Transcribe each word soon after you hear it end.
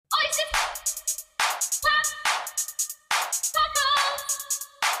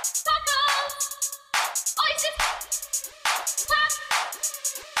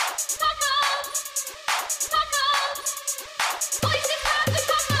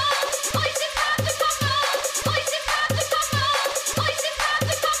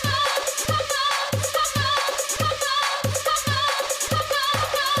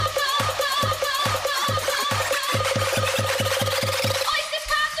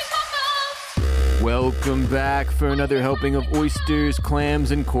Welcome back for another helping of oysters, clams,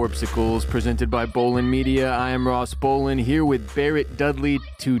 and corpsicles presented by Bolin Media. I am Ross Bolin here with Barrett Dudley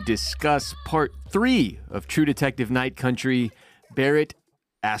to discuss part 3 of True Detective Night Country. Barrett,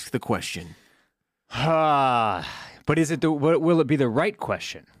 ask the question. But is it will it be the right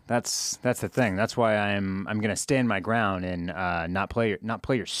question? That's the thing. That's why I'm going to stand my ground and not play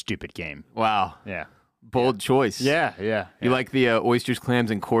your stupid game. Wow. Yeah. Bold choice. Yeah. You like the oysters, clams,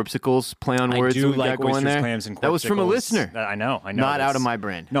 and corpsicles play on words I do that we like got going oysters, there? clams, and corpsicles. That was from a listener. I know. Not out of my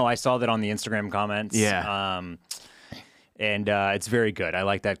brain. No, I saw that on the Instagram comments. Yeah. And it's very good. I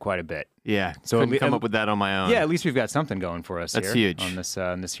like that quite a bit. Yeah. So couldn't come up with that on my own. Yeah, at least we've got something going for us. That's here huge on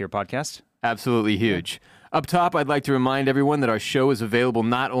this here podcast. Absolutely huge. Up top, I'd like to remind everyone that our show is available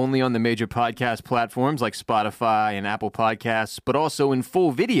not only on the major podcast platforms like Spotify and Apple Podcasts, but also in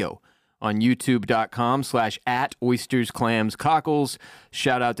full video on youtube.com/@oystersclamscockles.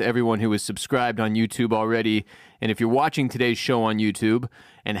 Shout out to everyone who is subscribed on YouTube already. And if you're watching today's show on YouTube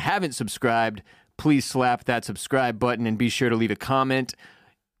and haven't subscribed, please slap that subscribe button and be sure to leave a comment,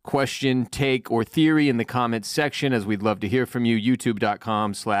 question, take, or theory in the comments section, as we'd love to hear from you.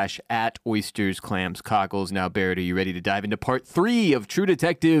 youtube.com/@oystersclamscockles. Now, Barrett, are you ready to dive into part 3 of True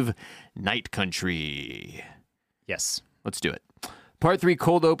Detective Night Country? Yes. Let's do it. Part 3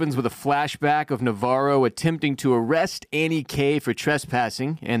 cold opens with a flashback of Navarro attempting to arrest Annie Kay for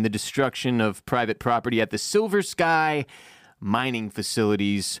trespassing and the destruction of private property at the Silver Sky mining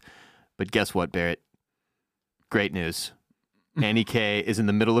facilities. But guess what, Barrett? Great news. Annie Kay is in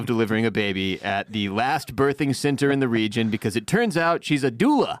the middle of delivering a baby at the last birthing center in the region because it turns out she's a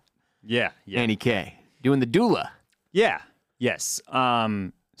doula. Yeah. Annie Kay doing the doula. Yeah. Yes.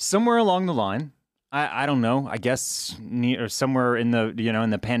 Somewhere along the line, I don't know. I guess or somewhere in the in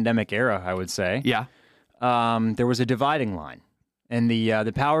the pandemic era, I would say. Yeah. There was a dividing line, and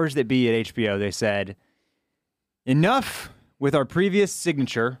the powers that be at HBO, they said, enough with our previous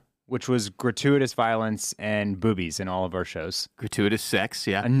signature, which was gratuitous violence and boobies in all of our shows. Gratuitous sex.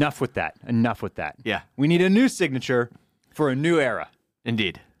 Yeah. Enough with that. Yeah. We need a new signature for a new era.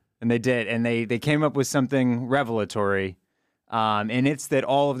 Indeed. And they did, and they came up with something revelatory. And it's that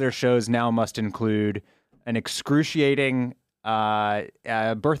all of their shows now must include an excruciating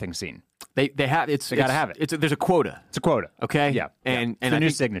birthing scene. They gotta have it. There's a quota. It's a quota. Okay. Yeah. And it's a new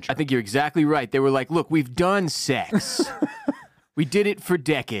signature. I think you're exactly right. They were like, look, we've done sex. We did it for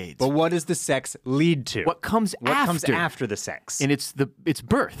decades. But what does the sex lead to? What comes after the sex? And it's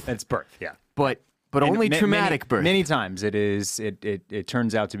birth. It's birth. Yeah. But only traumatic birth. Many times it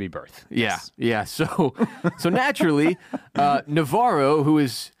turns out to be birth. Yeah. Yes. Yeah. So naturally, Navarro, who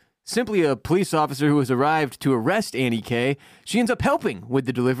is simply a police officer who has arrived to arrest Annie Kay, she ends up helping with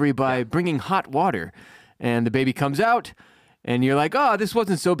the delivery by bringing hot water. And the baby comes out, and you're like, oh, this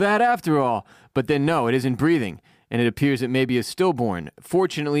wasn't so bad after all. But then no, it isn't breathing. And it appears it may be a stillborn.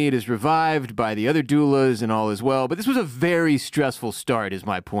 Fortunately, it is revived by the other doulas and all is well. But this was a very stressful start, is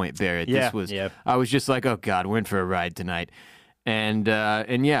my point, Barrett. Yeah, I was just like, oh, God, we're in for a ride tonight. And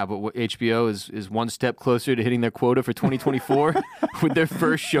yeah, but HBO is one step closer to hitting their quota for 2024 with their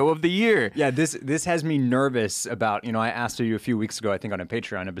first show of the year. Yeah, this has me nervous about, I asked you a few weeks ago, I think on a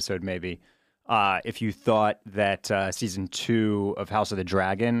Patreon episode maybe, if you thought that season 2 of House of the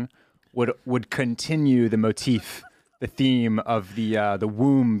Dragon would continue the motif, the theme of the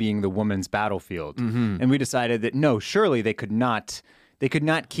womb being the woman's battlefield. Mm-hmm. And we decided that no, surely they could not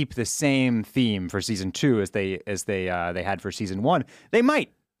keep the same theme for season 2 as they had for season 1. They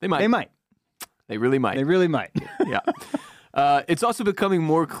might. They really might. They really might. Yeah. It's also becoming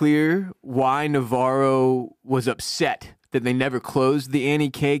more clear why Navarro was upset that they never closed the Annie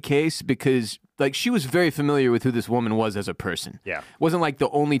Kay case, because she was very familiar with who this woman was as a person. Yeah. It wasn't like the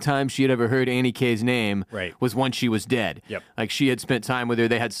only time she had ever heard Annie Kay's name was when she was dead. Yep. She had spent time with her.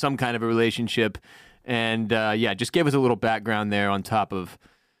 They had some kind of a relationship. And just gave us a little background there on top of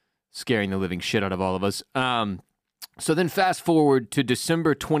scaring the living shit out of all of us. So then fast forward to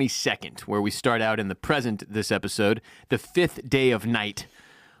December 22nd, where we start out in the present this episode, the 5th day of night,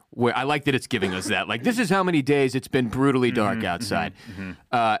 where I like that it's giving us that. This is how many days it's been brutally dark outside.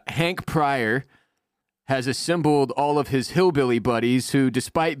 Hank Pryor has assembled all of his hillbilly buddies who,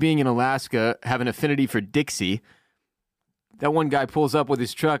 despite being in Alaska, have an affinity for Dixie. That one guy pulls up with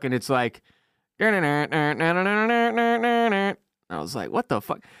his truck, and it's like... I was like, what the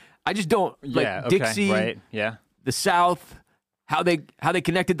fuck? I just don't Dixie, right? Yeah. The South, how they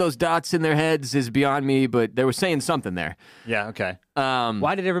connected those dots in their heads is beyond me, but they were saying something there. Yeah, okay.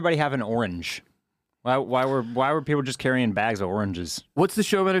 Why did everybody have an orange? Why were people just carrying bags of oranges? What's the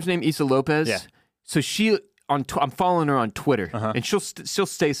showrunner's name? Issa Lopez? Yeah. So she I'm following her on Twitter, and she'll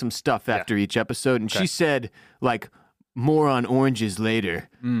say some stuff after each episode, and she said like more on oranges later.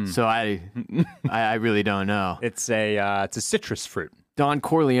 So I really don't know. It's a citrus fruit. Don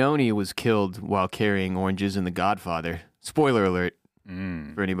Corleone was killed while carrying oranges in The Godfather. Spoiler alert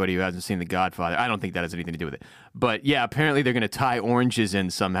for anybody who hasn't seen The Godfather. I don't think that has anything to do with it. But yeah, apparently they're going to tie oranges in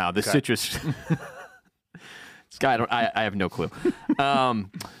somehow. The citrus. This guy, I have no clue.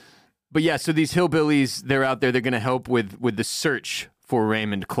 But yeah, so these hillbillies, they're out there. They're going to help with the search for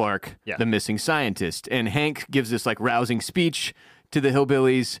Raymond Clark, the missing scientist. And Hank gives this like rousing speech to the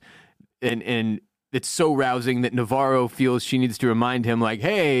hillbillies, and it's so rousing that Navarro feels she needs to remind him, like,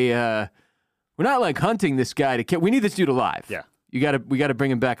 hey, we're not like hunting this guy to kill. We need this dude alive. Yeah. We got to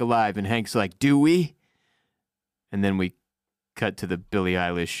bring him back alive. And Hank's like, do we? And then we cut to the Billie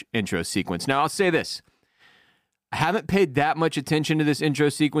Eilish intro sequence. Now, I'll say this. I haven't paid that much attention to this intro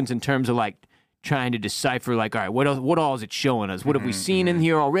sequence in terms of like trying to decipher, like, all right, what all is it showing us? What have we seen in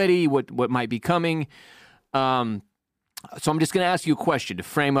here already? What might be coming? So I'm just going to ask you a question to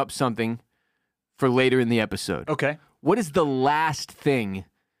frame up something for later in the episode. Okay. What is the last thing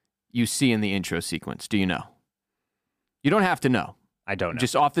you see in the intro sequence? Do you know? You don't have to know. I don't know.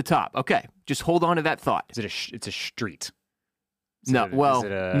 Just off the top. Okay. Just hold on to that thought. Is it it's a street? No.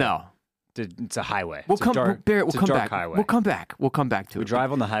 No. It's a highway. We'll come back. Highway. We'll come back. We'll come back to it. We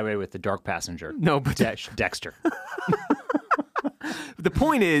drive on the highway with the dark passenger. No, but Dexter. The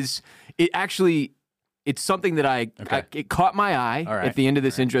point is, it's something that it caught my eye at the end of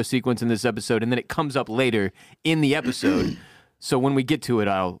this intro sequence in this episode, and then it comes up later in the episode. So when we get to it,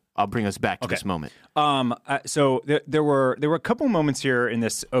 I'll bring us back to this moment. So there were a couple moments here in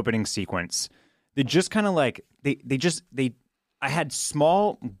this opening sequence that just kind of like I had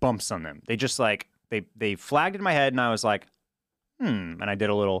small bumps on them. They just like they flagged in my head, and I was like, and I did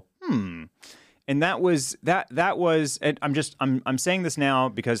a little and that was and I'm saying this now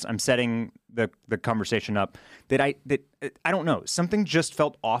because I'm setting the conversation up that I don't know, something just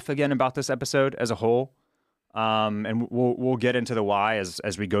felt off again about this episode as a whole, and we'll get into the why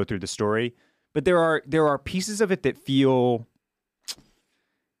as we go through the story. But there are pieces of it that feel,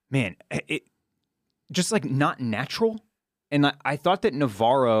 man, it just like not natural. And I thought that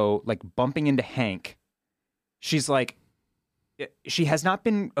Navarro, like bumping into Hank, she's like, she has not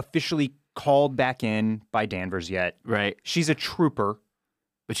been officially called back in by Danvers yet. Right. She's a trooper.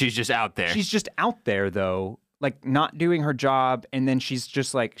 But she's just out there. She's just out there, though, like not doing her job. And then she's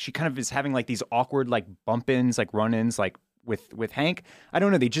just like, she kind of is having like these awkward like bump-ins, like run-ins, like with Hank. I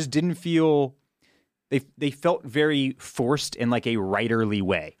don't know. They just didn't feel, they felt very forced in like a writerly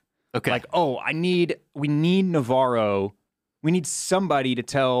way. Okay. Like, oh, we need Navarro. We need somebody to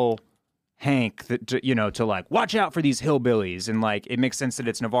tell Hank that, to like, watch out for these hillbillies. And like, it makes sense that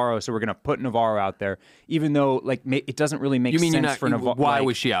it's Navarro. So we're going to put Navarro out there, even though like it doesn't really make sense for Navarro. Why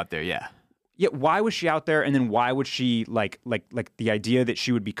was she out there? Yeah. Yeah. Why was she out there? And then why would she like the idea that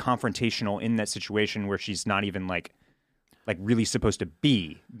she would be confrontational in that situation where she's not even like really supposed to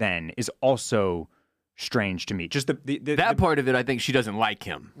be then is also strange to me. Just that part of it, I think she doesn't like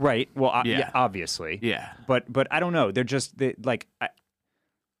him. Right. Well, yeah, obviously. Yeah. But I don't know. They're just in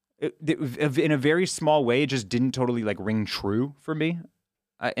a very small way, it just didn't totally like ring true for me.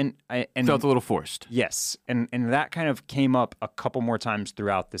 And felt a little forced. Yes. And that kind of came up a couple more times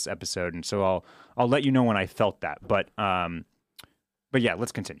throughout this episode. And so I'll let you know when I felt that. But yeah,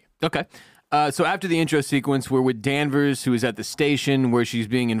 let's continue. Okay. So after the intro sequence, we're with Danvers, who is at the station where she's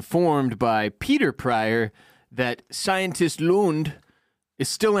being informed by Peter Pryor that scientist Lund is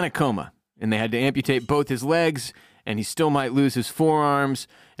still in a coma, and they had to amputate both his legs, and he still might lose his forearms.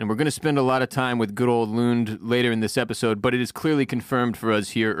 And we're going to spend a lot of time with good old Lund later in this episode, but it is clearly confirmed for us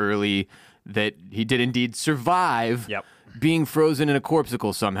here early that he did indeed survive being frozen in a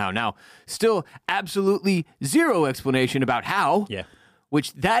corpsicle somehow. Now, still absolutely zero explanation about how,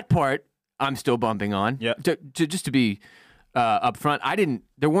 which that part I'm still bumping on. Yeah. Just to be upfront,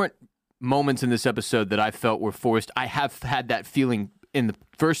 there weren't moments in this episode that I felt were forced. I have had that feeling in the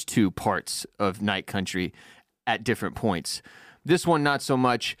first two parts of Night Country at different points. This one, not so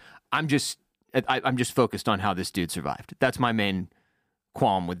much. I'm just focused on how this dude survived. That's my main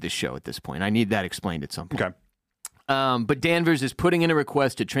qualm with this show at this point. I need that explained at some point. Okay. But Danvers is putting in a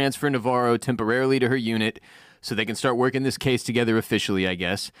request to transfer Navarro temporarily to her unit so they can start working this case together officially, I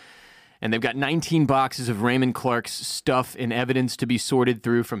guess. And they've got 19 boxes of Raymond Clark's stuff and evidence to be sorted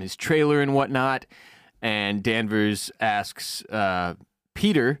through from his trailer and whatnot. And Danvers asks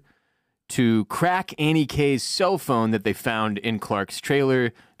Peter to crack Annie Kay's cell phone that they found in Clark's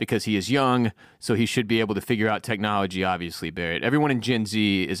trailer because he is young, so he should be able to figure out technology, obviously, Barrett. Everyone in Gen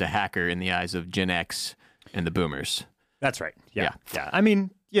Z is a hacker in the eyes of Gen X and the boomers. That's right. Yeah. I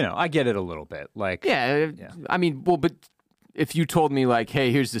mean, I get it a little bit. Like, I mean, well, but if you told me like,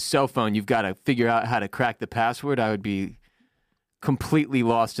 hey, here's the cell phone, you've got to figure out how to crack the password, I would be completely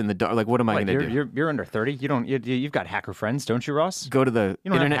lost in the dark. Like, what am I going to do? You're under 30. You've got hacker friends, don't you, Ross? Go to the You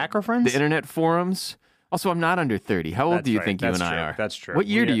don't internet, have hacker friends? the internet forums. Also, I'm not under 30. How old do you think you and I are? That's true. What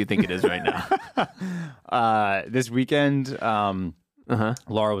year do you think it is right now? This weekend,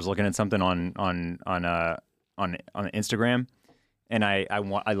 Laura was looking at something on Instagram, and I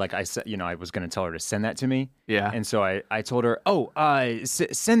said, I was going to tell her to send that to me. Yeah. And so I told her,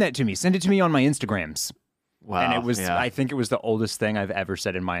 send that to me. Send it to me on my Instagrams. Wow. And it was, I think it was the oldest thing I've ever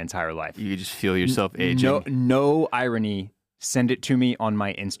said in my entire life. You just feel yourself aging. No irony. Send it to me on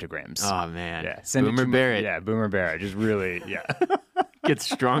my Instagrams. Oh, man. Yeah. Send Boomer it to Barrett. Yeah, Boomer Barrett. Just really, yeah. Gets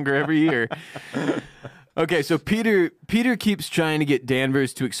stronger every year. Okay, so Peter keeps trying to get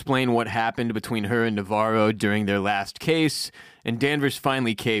Danvers to explain what happened between her and Navarro during their last case, and Danvers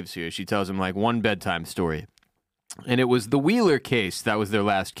finally caves here. She tells him like one bedtime story. And it was the Wheeler case that was their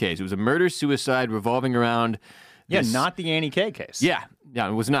last case. It was a murder-suicide revolving around this... Yeah, not the Annie K case. Yeah,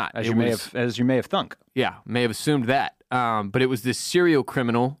 it was not. As you may have thunk. Yeah, may have assumed that. But it was this serial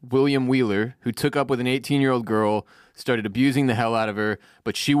criminal, William Wheeler, who took up with an 18-year-old girl, started abusing the hell out of her,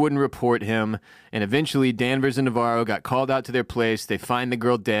 but she wouldn't report him. And eventually, Danvers and Navarro got called out to their place. They find the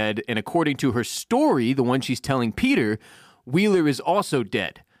girl dead. And according to her story, the one she's telling Peter, Wheeler is also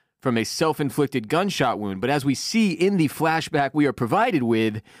dead from a self-inflicted gunshot wound. But as we see in the flashback we are provided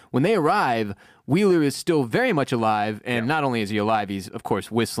with, when they arrive, Wheeler is still very much alive. And not only is he alive, he's, of course,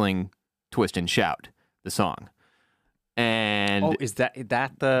 whistling Twist and Shout, the song. And is that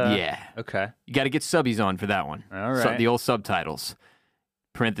the... Yeah. Okay. You got to get subbies on for that one. All right. The old subtitles.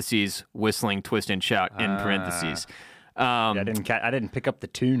 Parentheses, whistling, twist, and shout in parentheses. I didn't pick up the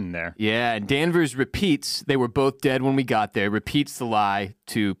tune there. Yeah, and Danvers repeats, they were both dead when we got there, repeats the lie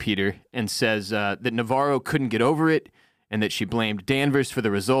to Peter and says that Navarro couldn't get over it and that she blamed Danvers for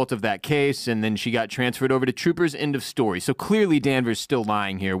the result of that case, and then she got transferred over to troopers. End of story. So clearly Danvers still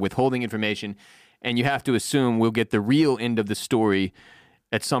lying here, withholding information. And you have to assume we'll get the real end of the story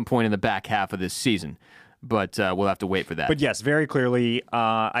at some point in the back half of this season. But we'll have to wait for that. But yes, very clearly,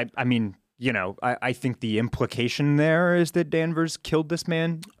 I mean, I think the implication there is that Danvers killed this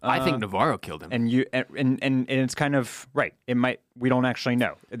man. I think Navarro killed him. And it's kind of right. We don't actually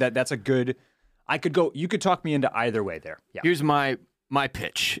know. That's a good. You could talk me into either way there. Yeah. Here's my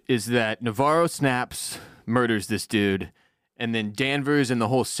pitch is that Navarro snaps, murders this dude. And then Danvers and the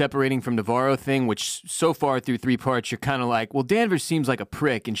whole separating from Navarro thing, which so far through 3 parts, you're kind of like, well, Danvers seems like a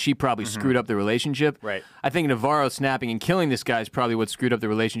prick, and she probably screwed up the relationship. Right. I think Navarro snapping and killing this guy is probably what screwed up the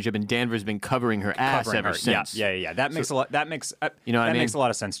relationship, and Danvers has been covering her ass ever since. Yeah. That makes a lot. That makes makes a lot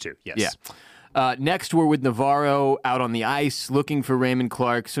of sense too. Yes. Yeah. Next, we're with Navarro out on the ice looking for Raymond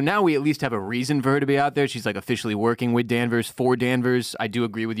Clark. So now we at least have a reason for her to be out there. She's like officially working with Danvers for Danvers. I do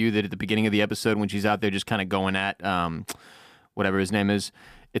agree with you that at the beginning of the episode when she's out there just kind of going at whatever his name is,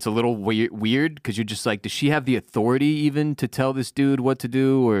 it's a little weird because you're just like, does she have the authority even to tell this dude what to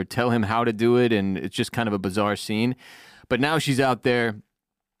do or tell him how to do it? And it's just kind of a bizarre scene. But now she's out there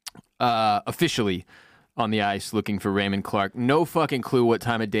officially on the ice looking for Raymond Clark. No fucking clue what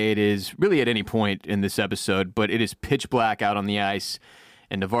time of day it is, really at any point in this episode, but it is pitch black out on the ice.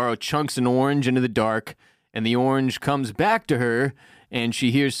 And Navarro chunks an orange into the dark, and the orange comes back to her, and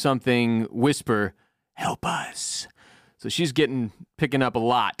she hears something whisper, "Help us." So she's picking up a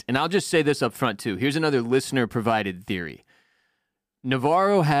lot. And I'll just say this up front, too. Here's another listener-provided theory.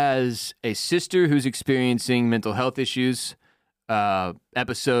 Navarro has a sister who's experiencing mental health issues,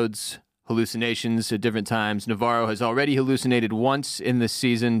 episodes, hallucinations at different times. Navarro has already hallucinated once in this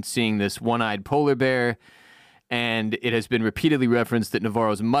season, seeing this one-eyed polar bear. And it has been repeatedly referenced that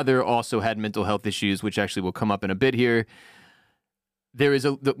Navarro's mother also had mental health issues, which actually will come up in a bit here. There is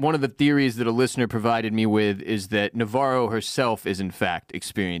one of the theories that a listener provided me with is that Navarro herself is in fact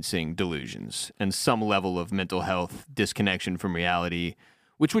experiencing delusions and some level of mental health disconnection from reality,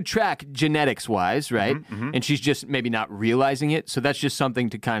 which would track genetics-wise, right? And she's just maybe not realizing it. So that's just something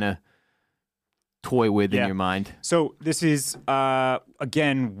to kind of toy with in your mind. So this is,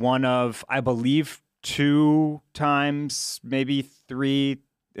 again, one of, I believe, 2 times, maybe 3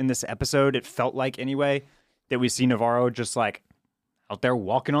 in this episode, it felt like anyway, that we see Navarro just like, out there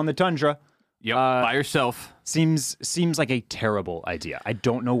walking on the tundra. Yep, by herself. Seems like a terrible idea. I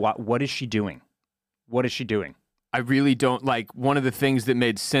don't know what is she doing? What is she doing? I really don't like one of the things that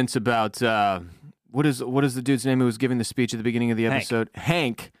made sense about what is the dude's name who was giving the speech at the beginning of the episode?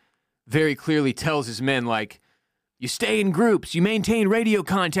 Hank very clearly tells his men like, you stay in groups, you maintain radio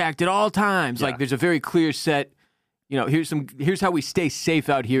contact at all times. Yeah. Like there's a very clear set. Here's how we stay safe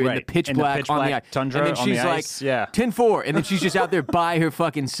out here in the pitch black on the ice. Tundra, and then on she's the like, ice. Yeah. 10-4, and then she's just out there by her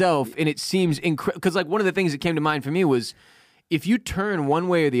fucking self, and it seems incredible. Because like one of the things that came to mind for me was, if you turn one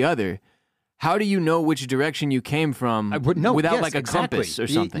way or the other, how do you know which direction you came from without like a compass or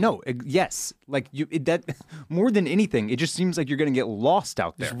something? Yes. Like that more than anything, it just seems like you're going to get lost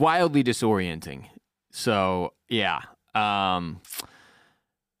out there. It's wildly disorienting. So yeah.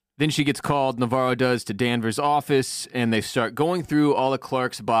 Then she gets called, Navarro does, to Danvers' office, and they start going through all of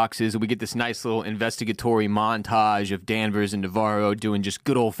Clark's boxes, and we get this nice little investigatory montage of Danvers and Navarro doing just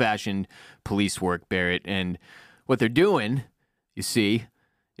good old-fashioned police work, Barrett. And what they're doing, you see,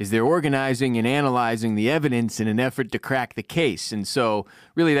 is they're organizing and analyzing the evidence in an effort to crack the case. And so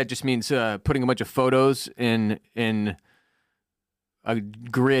really that just means putting a bunch of photos in a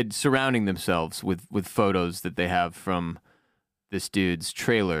grid surrounding themselves with photos that they have from this dude's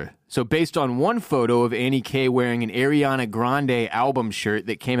trailer. So based on one photo of Annie K wearing an Ariana Grande album shirt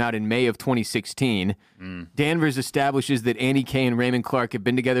that came out in May of 2016, Danvers establishes that Annie K and Raymond Clark have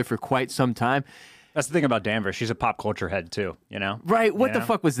been together for quite some time. That's the thing about Danvers. She's a pop culture head too, you know? Right. What the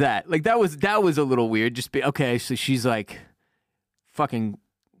fuck was that? Like that was a little weird. Okay, so she's like fucking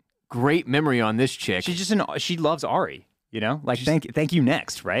great memory on this chick. She's just she loves Ari. You know, like thank you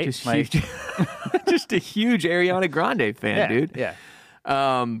next, right? Just, like, just a huge Ariana Grande fan, dude. Yeah.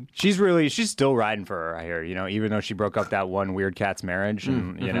 She's still riding for her, I hear, you know, even though she broke up that one Weird Cat's marriage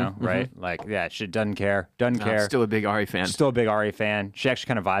and, you know, right? Like, yeah, she doesn't care. Still a big Ari fan. Still a big Ari fan. She actually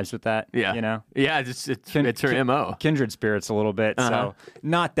kind of vibes with that. Yeah. You know? Yeah, it's her MO. Kindred spirits a little bit. So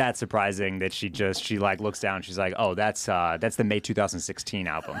not that surprising that she like looks down. She's like, oh, that's the May 2016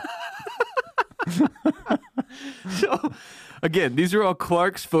 album. So, again, these are all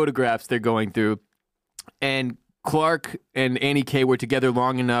Clark's photographs they're going through. And Clark and Annie K were together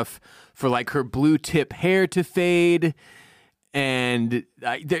long enough for like her blue tip hair to fade. And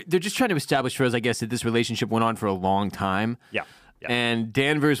they're just trying to establish for us, I guess, that this relationship went on for a long time. Yeah. And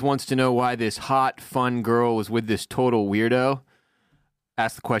Danvers wants to know why this hot, fun girl was with this total weirdo.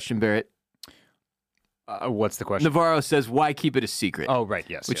 Ask the question, Barrett. What's the question? Navarro says, why keep it a secret? Oh, right,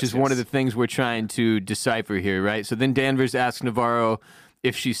 yes. Which is one of the things we're trying to decipher here, right? So then Danvers asks Navarro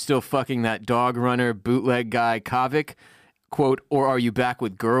if she's still fucking that dog runner bootleg guy, Kavik, quote, or are you back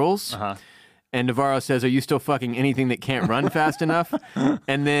with girls? And Navarro says, are you still fucking anything that can't run fast enough?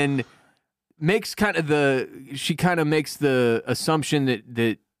 And then makes she kind of makes the assumption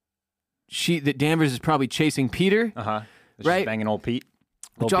that Danvers is probably chasing Peter. Right? She's banging old Pete.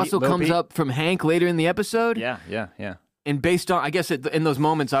 Which also comes up from Hank later in the episode. Yeah. And based on, I guess in those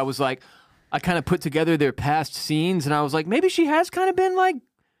moments, I was like, I kind of put together their past scenes, and I was like, maybe she has kind of been like,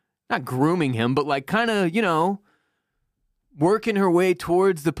 not grooming him, but like kind of, you know, working her way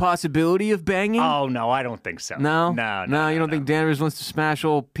towards the possibility of banging. Oh, no, I don't think so. No, you don't no. think Danvers wants to smash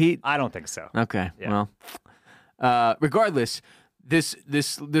old Pete? I don't think so. Okay, Yeah. well, regardless, this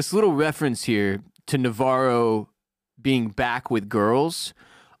little reference here to Navarro being back with girls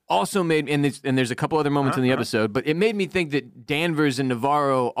also made, and there's a couple other moments in the episode, but it made me think that Danvers and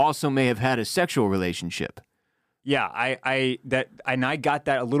Navarro also may have had a sexual relationship. Yeah, I got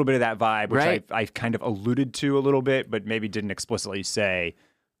that, a little bit of that vibe, which Right. I kind of alluded to a little bit, but maybe didn't explicitly say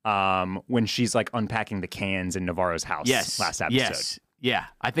when she's like unpacking the cans in Navarro's house last episode. Yes. Yeah.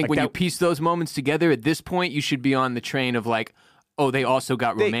 I think Like when you that- piece those moments together at this point, you should be on the train of like, oh, they also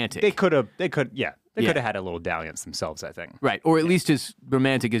got romantic. They could have had a little dalliance themselves, I think. Right. Or at least as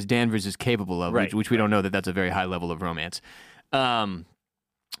romantic as Danvers is capable of, Right. which we don't know that that's a very high level of romance.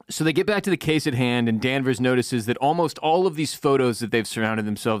 So they get back to the case at hand, and Danvers notices that almost all of these photos that they've surrounded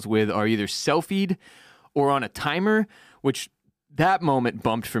themselves with are either selfied or on a timer, which that moment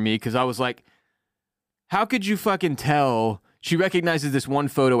bumped for me because I was like, how could you fucking tell? She recognizes this one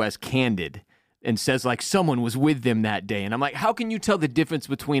photo as candid and says like someone was with them that day. And I'm like, how can you tell the difference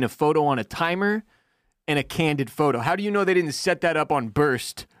between a photo on a timer and a candid photo? How do you know they didn't set that up on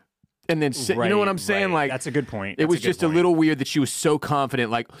burst and then you know what I'm saying? Right. Like That's a good point. It was just a little weird that she was so confident,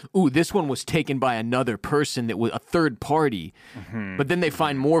 like, ooh, this one was taken by another person that was a third party. But then they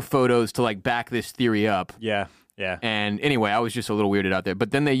find more photos to like back this theory up. Yeah. And anyway, I was just a little weirded out there.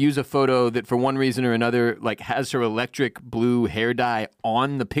 But then they use a photo that for one reason or another, like has her electric blue hair dye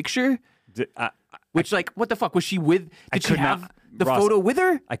on the picture. Which, like, what the fuck? Was she with? Did she have the Ross, photo with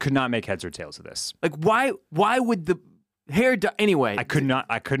her? I could not make heads or tails of this. Like, why would the Anyway,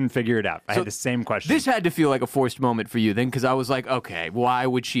 I couldn't figure it out. I had the same question. This had to feel like a forced moment for you then, because I was like, okay, why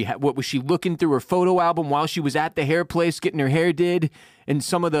would she? What was she looking through her photo album while she was at the hair place getting her hair did, and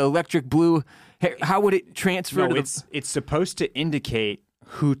some of the electric blue hair? How would it transfer? No, it's supposed to indicate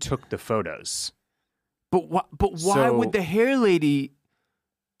who took the photos. But why would the hair lady?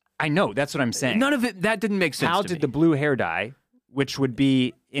 I know, that's what I'm saying. None of it. That didn't make sense. How to did me. the blue hair dye, which would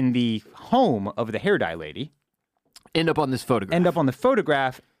be in the home of the hair dye lady, end up on this photograph? End up on the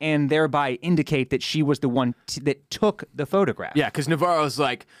photograph, and thereby indicate that she was the one that took the photograph. Yeah, because Navarro's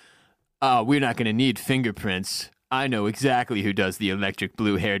like, we're not going to need fingerprints. I know exactly who does the electric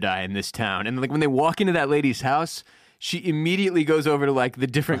blue hair dye in this town. And like when they walk into that lady's house, she immediately goes over to like the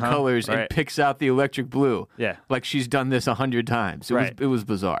different colors and picks out the electric blue. Yeah, like she's done this 100 times. It was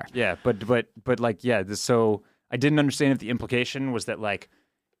bizarre. Yeah, but like so I didn't understand if the implication was that like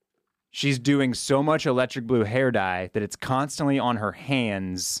she's doing so much electric blue hair dye that it's constantly on her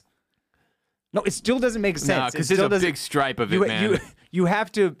hands. No, it still doesn't make sense. No, because there's a big stripe of it, man. You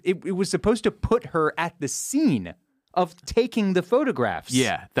have to. It was supposed to put her at the scene of taking the photographs.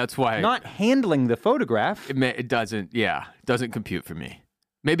 Yeah, that's why. Not handling the photograph. It doesn't. Yeah, doesn't compute for me.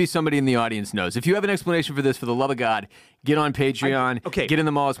 Maybe somebody in the audience knows. If you have an explanation for this, for the love of God, get on Patreon. Get in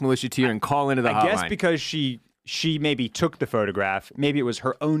the Mallets Militia tier and call into the hotline. I guess because she maybe took the photograph. Maybe it was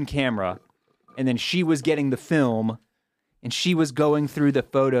her own camera, and then she was getting the film, and she was going through the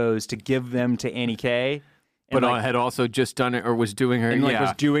photos to give them to Annie K. But had also just done it or was doing her, and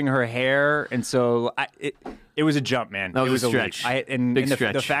was doing her hair, and so it was a jump, man. That was a stretch. Big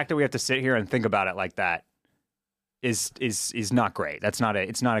stretch. The fact that we have to sit here and think about it like that is not great. It's not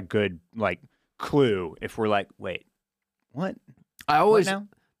a good like clue if we're like, wait, what? I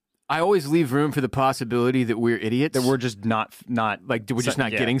always leave room for the possibility that we're idiots. That we're just not like we're just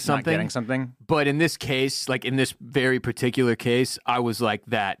not getting something. Not getting something. But in this case, like in this very particular case, I was like,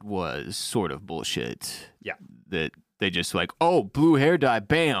 that was sort of bullshit. Yeah. That they just like, oh, blue hair dye,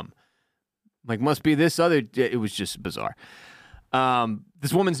 bam. Like must be this other. It was just bizarre.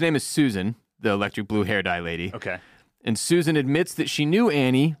 This woman's name is Susan, the electric blue hair dye lady. Okay. And Susan admits that she knew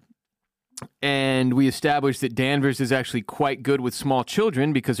Annie. And we established that Danvers is actually quite good with small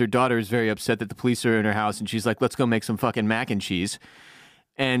children because her daughter is very upset that the police are in her house. And she's like, let's go make some fucking mac and cheese.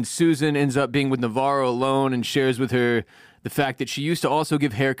 And Susan ends up being with Navarro alone and shares with her the fact that she used to also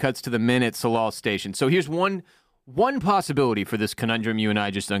give haircuts to the men at Salal Station. So here's one possibility for this conundrum you and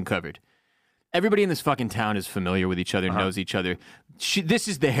I just uncovered. Everybody in this fucking town is familiar with each other, knows each other. This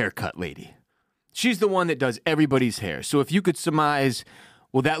is the haircut lady. She's the one that does everybody's hair. So if you could surmise,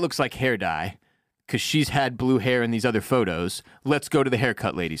 well, that looks like hair dye because she's had blue hair in these other photos. Let's go to the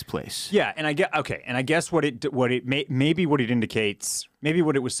haircut lady's place. Yeah, and I guess what it indicates, maybe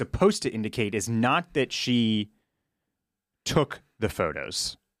what it was supposed to indicate is not that she took the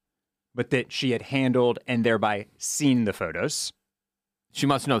photos, but that she had handled and thereby seen the photos. She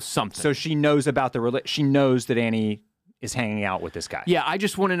must know something. So she knows about she knows that Annie is hanging out with this guy. Yeah, I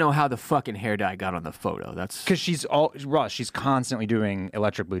just want to know how the fucking hair dye got on the photo. That's because she's constantly doing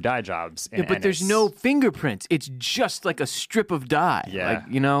electric blue dye jobs. Yeah, but there's no fingerprints. It's just like a strip of dye. Yeah.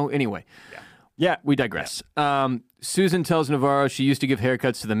 Like, anyway. Yeah, we digress. Yeah. Susan tells Navarro she used to give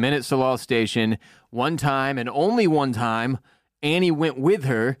haircuts to the men at Salal Station. One time, and only one time, Annie went with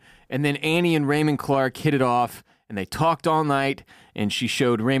her, and then Annie and Raymond Clark hit it off, and they talked all night, and she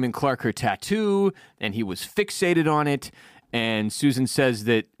showed Raymond Clark her tattoo, and he was fixated on it, and Susan says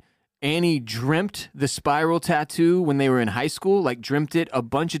that Annie dreamt the spiral tattoo when they were in high school, like dreamt it a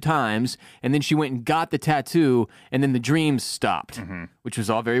bunch of times, and then she went and got the tattoo, and then the dreams stopped, which was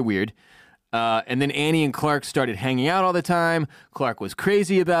all very weird. And then Annie and Clark started hanging out all the time. Clark was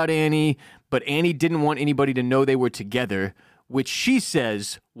crazy about Annie, but Annie didn't want anybody to know they were together, which she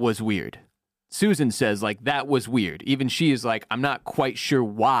says was weird. Susan says, like, that was weird. Even she is like, I'm not quite sure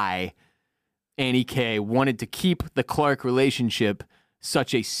why Annie K wanted to keep the Clark relationship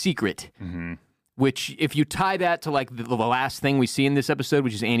such a secret. Which, if you tie that to, like, the last thing we see in this episode,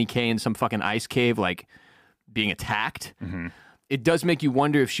 which is Annie K in some fucking ice cave, like, being attacked, it does make you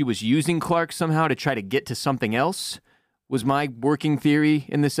wonder if she was using Clark somehow to try to get to something else. Was my working theory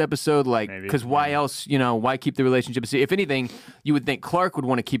in this episode, like, because why else, why keep the relationship a secret? If anything, you would think Clark would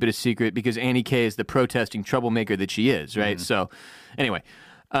want to keep it a secret because Annie K is the protesting troublemaker that she is, right? So, anyway,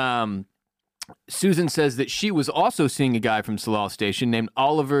 Susan says that she was also seeing a guy from Salal Station named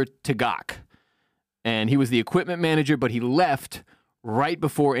Oliver Tagak, and he was the equipment manager, but he left right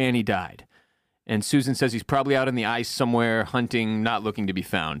before Annie died. And Susan says he's probably out on the ice somewhere hunting, not looking to be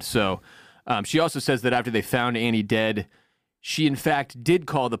found. So, she also says that after they found Annie dead, she, in fact, did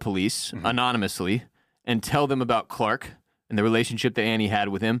call the police anonymously and tell them about Clark and the relationship that Annie had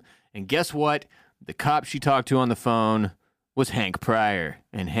with him. And guess what? The cop she talked to on the phone was Hank Pryor.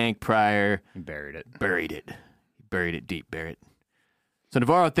 And Hank Pryor Buried it. buried it deep, Barrett. So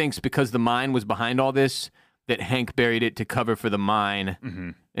Navarro thinks because the mine was behind all this, that Hank buried it to cover for the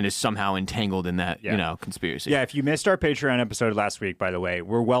mine and is somehow entangled in that, conspiracy. Yeah, if you missed our Patreon episode last week, by the way,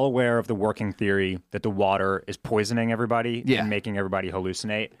 we're well aware of the working theory that the water is poisoning everybody and making everybody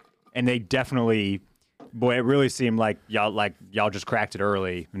hallucinate. And they definitely, boy, it really seemed like y'all just cracked it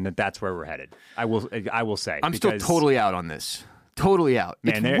early, and that's where we're headed. I will say. I'm still totally out on this. Totally out.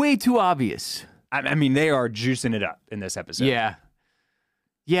 Man, it's way too obvious. I mean, they are juicing it up in this episode. Yeah.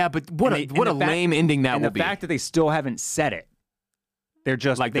 Yeah, but what a lame ending that will be. And the fact that they still haven't said it. They're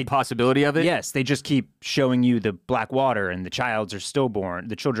just like the possibility of it? Yes, they just keep showing you the black water and the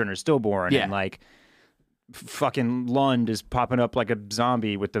children are stillborn, and like fucking Lund is popping up like a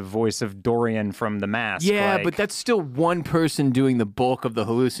zombie with the voice of Dorian from The Mask. Yeah, but that's still one person doing the bulk of the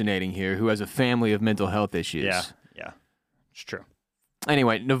hallucinating here who has a family of mental health issues. Yeah. It's true.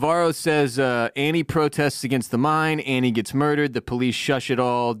 Anyway, Navarro says Annie protests against the mine. Annie gets murdered. The police shush it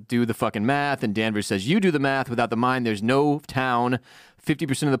all, do the fucking math. And Danvers says, you do the math. Without the mine, there's no town.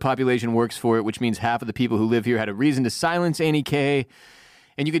 50% of the population works for it, which means half of the people who live here had a reason to silence Annie K.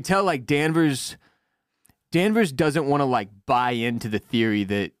 And you can tell, like, Danvers doesn't want to, like, buy into the theory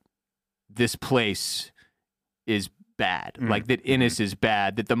that this place is bad, like that Innis is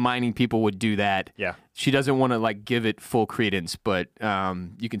bad, that the mining people would do that. Yeah. She doesn't want to like give it full credence, but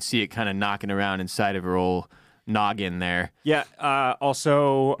you can see it kind of knocking around inside of her old noggin there. Yeah.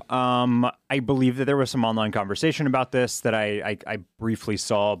 Also, I believe that there was some online conversation about this that I briefly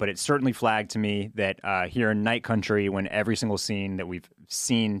saw, but it certainly flagged to me that here in Night Country, when every single scene that we've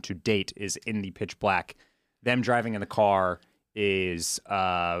seen to date is in the pitch black, them driving in the car is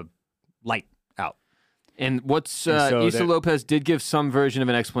light out. And Issa Lopez did give some version of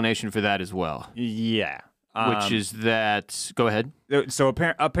an explanation for that as well. Yeah. Which is that, go ahead. So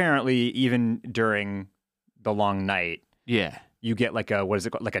apparently, even during the long night, you get like a, what is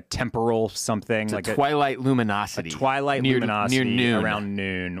it called? Like a temporal something. It's like a twilight luminosity. Luminosity near noon. Around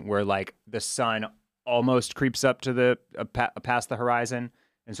noon, where like the sun almost creeps up to the past the horizon.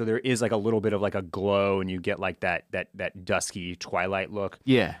 And so there is like a little bit of like a glow, and you get like that dusky twilight look.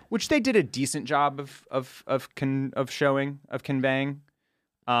 Yeah, which they did a decent job of conveying.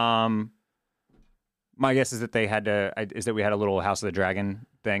 My guess is that we had a little House of the Dragon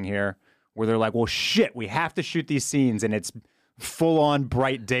thing here, where they're like, well, shit, we have to shoot these scenes, and it's full on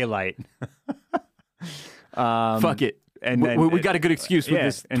bright daylight. Fuck it. And then we got a good excuse with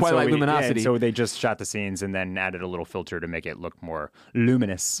this twilight luminosity. So they just shot the scenes and then added a little filter to make it look more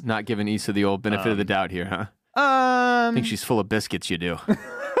luminous. Not giving Issa the old benefit of the doubt here, huh? I think she's full of biscuits. You do.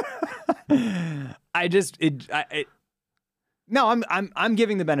 No, I'm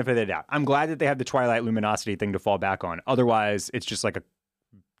giving the benefit of the doubt. I'm glad that they have the twilight luminosity thing to fall back on. Otherwise, it's just like a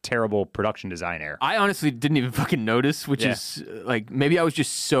terrible production design error. I honestly didn't even fucking notice, which is like, maybe I was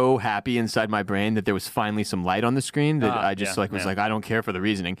just so happy inside my brain that there was finally some light on the screen that I just was like, I don't care for the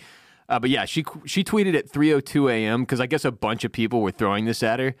reasoning. But yeah, she tweeted at 3:02 a.m. because I guess a bunch of people were throwing this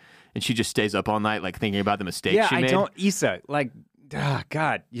at her, and she just stays up all night like thinking about the mistakes she made. Issa, like,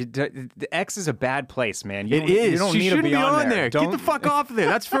 God, the X is a bad place, man. It is. You don't she need shouldn't to be on there. Get the fuck off of there.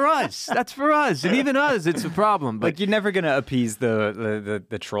 That's for us. That's for us. And even us, it's a problem. But like, you're never going to appease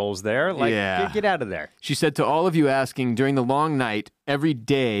the trolls there. Like, get out of there. She said to all of you asking, during the long night, every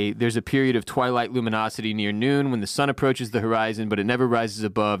day there's a period of twilight luminosity near noon when the sun approaches the horizon, but it never rises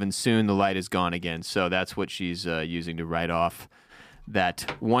above, and soon the light is gone again. So that's what she's using to write off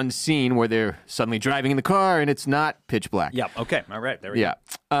that one scene where they're suddenly driving in the car and it's not pitch black. Yep. Okay. All right. There we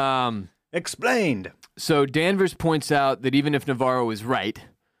go. Explained. So Danvers points out that even if Navarro is right,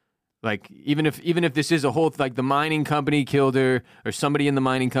 like even if this is a whole, like the mining company killed her or somebody in the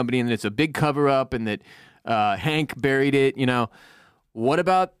mining company and it's a big cover up and that Hank buried it, what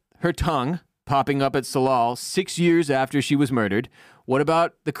about her tongue popping up at Salal 6 years after she was murdered? What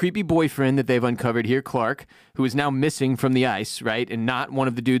about the creepy boyfriend that they've uncovered here, Clark, who is now missing from the ice, right? And not one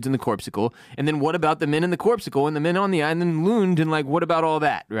of the dudes in the Corpsicle. And then what about the men in the Corpsicle and the men on the island Lund? And like, what about all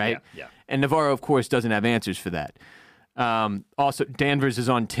that, right? Yeah. And Navarro, of course, doesn't have answers for that. Also, Danvers is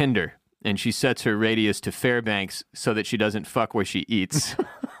on Tinder, and she sets her radius to Fairbanks so that she doesn't fuck where she eats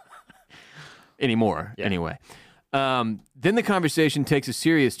anymore, anyway. Then the conversation takes a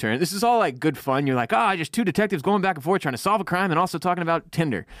serious turn. This is all like good fun. You're like, just two detectives going back and forth trying to solve a crime and also talking about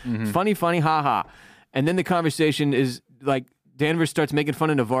Tinder. Funny, ha. And then the conversation is like, Danvers starts making fun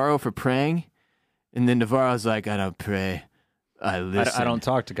of Navarro for praying. And then Navarro's like, I don't pray. I listen. I don't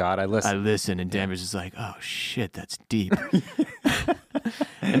talk to God. I listen. I listen. And Danvers is like, oh, shit, that's deep.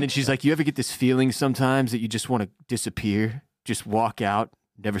 And then she's like, you ever get this feeling sometimes that you just want to disappear? Just walk out,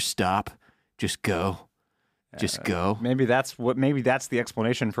 never stop, just go. Just go. Maybe that's the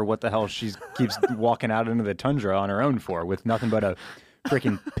explanation for what the hell she keeps walking out into the tundra on her own for, with nothing but a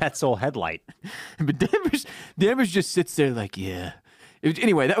freaking Petzl headlight. But Danvers just sits there like, yeah.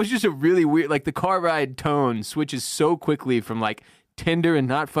 Anyway, that was just a really weird, like the car ride tone switches so quickly from like tender and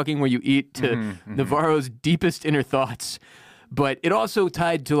not fucking where you eat to Navarro's deepest inner thoughts. But it also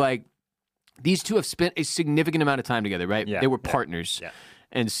tied to like, these two have spent a significant amount of time together, right? Yeah, they were partners. Yeah.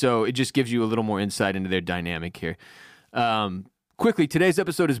 And so it just gives you a little more insight into their dynamic here. Quickly, today's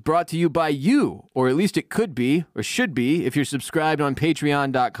episode is brought to you by you, or at least it could be, or should be, if you're subscribed on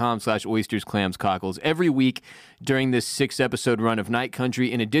patreon.com/oysters, clams, cockles. Every week during this 6-episode run of Night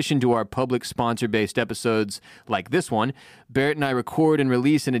Country, in addition to our public sponsor-based episodes like this one, Barrett and I record and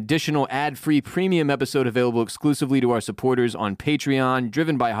release an additional ad-free premium episode available exclusively to our supporters on Patreon,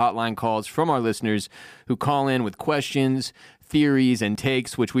 driven by hotline calls from our listeners who call in with questions, theories, and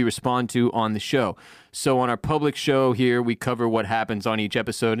takes, which we respond to on the show. So on our public show here, we cover what happens on each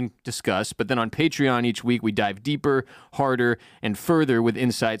episode and discuss, but then on Patreon each week, we dive deeper, harder, and further with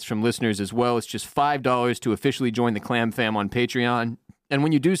insights from listeners as well. It's just $5 to officially join the Clam Fam on Patreon. And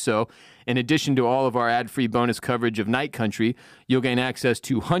when you do so, in addition to all of our ad-free bonus coverage of Night Country, you'll gain access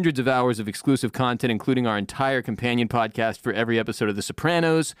to hundreds of hours of exclusive content, including our entire companion podcast for every episode of The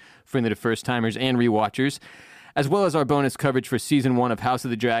Sopranos, friendly to first-timers and rewatchers, as well as our bonus coverage for Season 1 of House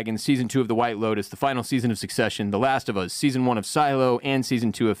of the Dragon, Season 2 of The White Lotus, the final season of Succession, The Last of Us, Season 1 of Silo, and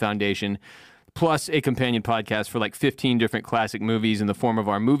Season 2 of Foundation, plus a companion podcast for like 15 different classic movies in the form of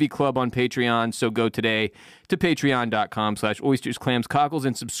our movie club on Patreon. So go today to patreon.com/oysters, clams, cockles,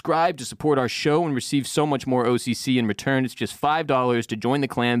 and subscribe to support our show and receive so much more OCC in return. It's just $5 to join the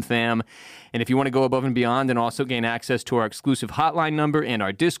Clam Fam. And if you want to go above and beyond and also gain access to our exclusive hotline number and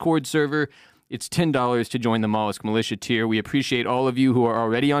our Discord server, it's $10 to join the Mollusk Militia tier. We appreciate all of you who are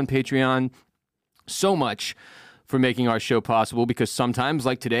already on Patreon so much for making our show possible, because sometimes,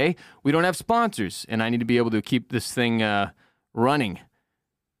 like today, we don't have sponsors, and I need to be able to keep this thing running.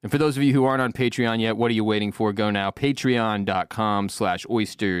 And for those of you who aren't on Patreon yet, what are you waiting for? Go now.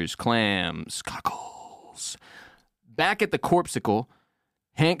 Patreon.com/oysters, clams, cockles. Back at the Corpsicle,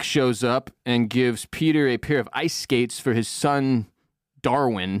 Hank shows up and gives Peter a pair of ice skates for his son,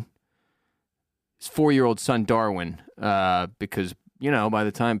 Darwin. His 4-year-old son, Darwin, because, you know, by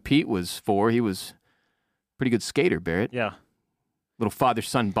the time Pete was 4, he was a pretty good skater, Barrett. Yeah. Little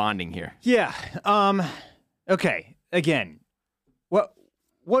father-son bonding here. Yeah. Okay. Again, what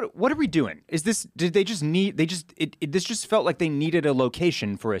are we doing? Did they just need, this just felt like they needed a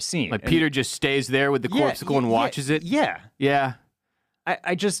location for a scene. Like Peter just stays there with the Corpsicle and watches it? Yeah. Yeah.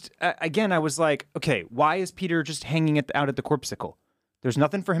 I just, again, I was like, okay, why is Peter just hanging out at the Corpsicle? There's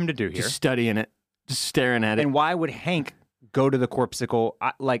nothing for him to do here. Just studying it. Just staring at it. And why would Hank go to the Corpsicle?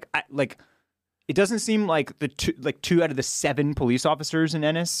 It doesn't seem like the 2 out of the 7 police officers in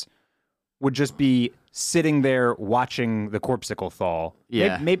Ennis would just be sitting there watching the Corpsicle thaw.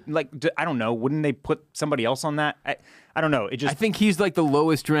 Yeah. Maybe I don't know. Wouldn't they put somebody else on that? I don't know. I think he's like the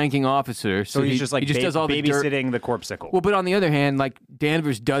lowest ranking officer. So he's just like he just does all the babysitting the Corpsicle. Well, but on the other hand, like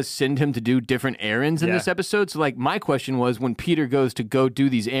Danvers does send him to do different errands in Yeah. this episode. So like my question was, when Peter goes to go do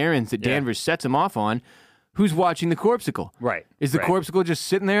these errands that Danvers sets him off on, who's watching the Corpsicle? Right. Is the right. Corpsicle just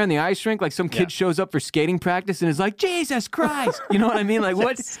sitting there in the ice rink like some kid shows up for skating practice and is like, Jesus Christ. You know what I mean? Like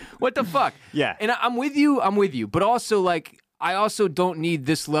what the fuck? Yeah. And I'm with you. But also like, I also don't need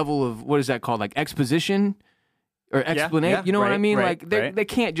this level of, what is that called? Like exposition or explanation. Yeah, you know what I mean? Right, like they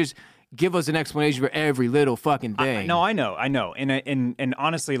can't just give us an explanation for every little fucking thing. No, I know. And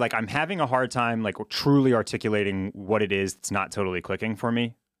honestly, like I'm having a hard time like truly articulating what it is that's not totally clicking for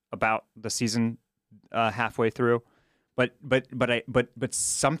me about the season halfway through. But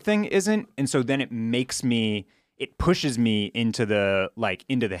something isn't, and so then it pushes me into the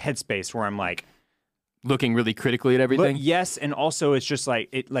headspace where I'm like looking really critically at everything. Yes, and also it's just like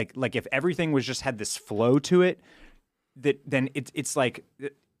if everything was just had this flow to it, then it's like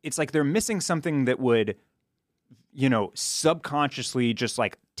they're missing something that would, you know, subconsciously just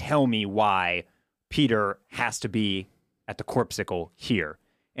like tell me why Peter has to be at the Corpsicle here,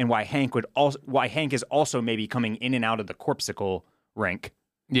 and why Hank is also maybe coming in and out of the Corpsicle rink.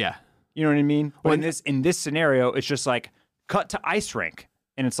 Yeah, you know what I mean. Well, in this scenario, it's just like cut to ice rink,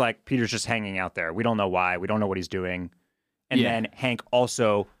 and it's like Peter's just hanging out there. We don't know why. We don't know what he's doing, and then Hank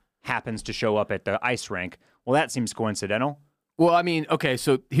also happens to show up at the ice rink. Well, that seems coincidental. Well, I mean, okay,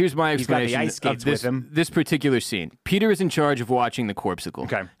 so here's my He's got the explanation ice skates of this, with him. this particular scene. Peter is in charge of watching the corpsicle.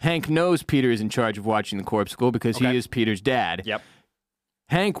 Okay. Hank knows Peter is in charge of watching the corpsicle because he Okay. is Peter's dad. Yep.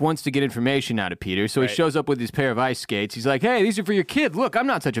 Hank wants to get information out of Peter, so Right. he shows up with his pair of ice skates. He's like, hey, these are for your kid. Look, I'm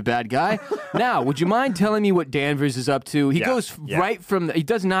not such a bad guy. Now, would you mind telling me what Danvers is up to? He Yeah, goes yeah. right from, he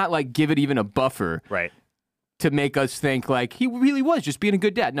does not like give it even a buffer Right. to make us think like he really was just being a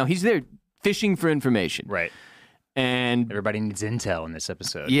good dad. No, he's there fishing for information. Right. And Everybody needs intel in this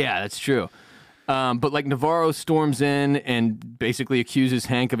episode. yeah, that's true. But like Navarro storms in and basically accuses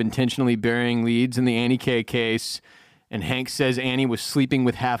Hank of intentionally burying leads in the Annie K case. And Hank says Annie was sleeping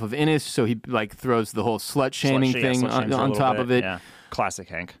with half of Innes, so he like throws the whole slut shaming thing on top of it. Yeah. Classic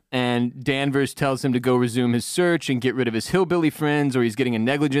Hank. And Danvers tells him to go resume his search and get rid of his hillbilly friends, or he's getting a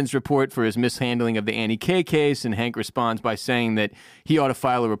negligence report for his mishandling of the Annie K case. And Hank responds by saying that he ought to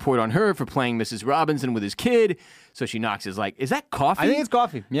file a report on her for playing Mrs. Robinson with his kid. So she knocks his like, is that coffee? I think it's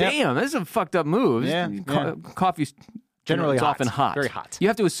coffee. Yeah. Damn, that's a fucked up move. Yeah, yeah. Coffee's Generally it's hot. often hot. Very hot. You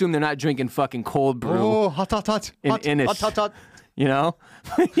have to assume they're not drinking fucking cold brew. Oh, hot. In Innis. Hot. You know?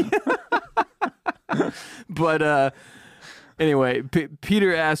 But anyway,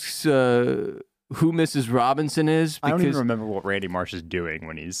 Peter asks who Mrs. Robinson is. I don't even Because remember what Randy Marsh is doing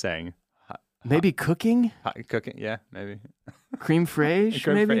when he's saying maybe cooking? hot cooking. Yeah, maybe. Creme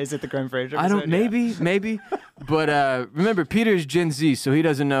fraiche, maybe? Is it the creme fraiche? I don't, episode? Yeah. maybe. But remember, Peter's Gen Z, so he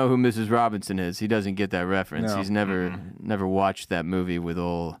doesn't know who Mrs. Robinson is. He doesn't get that reference. No. He's never watched that movie with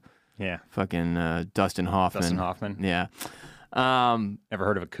old Yeah. fucking Dustin Hoffman. Dustin Hoffman. Yeah. Never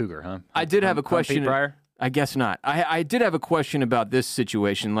heard of a cougar, huh? I did have a Pete question. Pryor? I guess not. I did have a question about this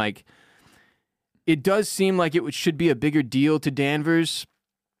situation. Like, it does seem like it should be a bigger deal to Danvers,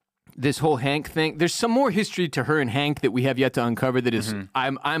 this whole Hank thing. There's some more history to her and Hank that we have yet to uncover that is,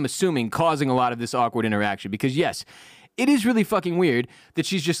 I'm assuming, causing a lot of this awkward interaction. Because, yes, it is really fucking weird that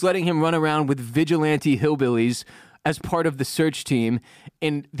she's just letting him run around with vigilante hillbillies as part of the search team.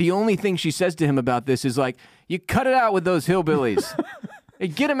 And the only thing she says to him about this is like, you cut it out with those hillbillies. Hey,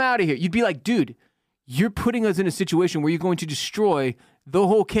 get them out of here. You'd be like, dude, you're putting us in a situation where you're going to destroy the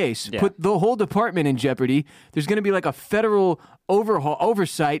whole case, Yeah. put the whole department in jeopardy. There's going to be like a federal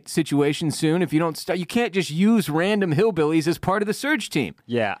oversight situation soon if you don't start. You can't just use random hillbillies as part of the search team.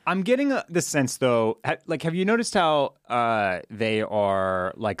 Yeah, I'm getting the sense though. Have you noticed how they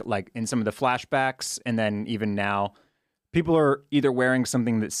are like in some of the flashbacks, and then even now, people are either wearing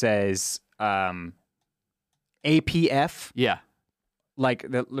something that says APF, Yeah. like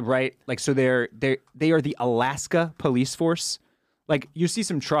so they are the Alaska Police Force. Like you see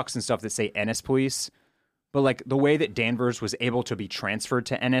some trucks and stuff that say Ennis Police. But like the way that Danvers was able to be transferred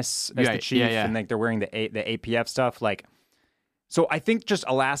to Ennis as the Right, chief, yeah. and like they're wearing the APF stuff, like, so I think just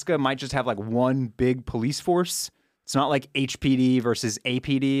Alaska might just have like one big police force. It's not like HPD versus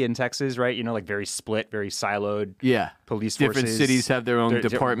APD in Texas, right? You know, like very split, very siloed Yeah. police Different forces. cities have their own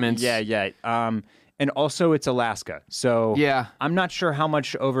departments. Yeah. And also it's Alaska, so Yeah. I'm not sure how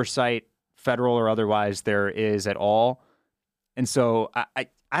much oversight, federal or otherwise, there is at all. And so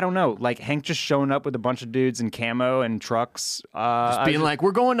I don't know, like Hank just showing up with a bunch of dudes in camo and trucks. Just being like,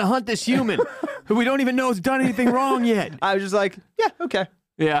 we're going to hunt this human who we don't even know has done anything wrong yet. I was just like, yeah, okay.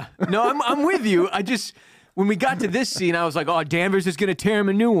 Yeah. No, I'm with you. When we got to this scene, I was like, oh, Danvers is going to tear him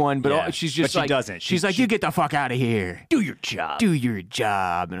a new one. But Yeah. she's just But she like, doesn't. She's like, you get the fuck out of here. Do your job. Do your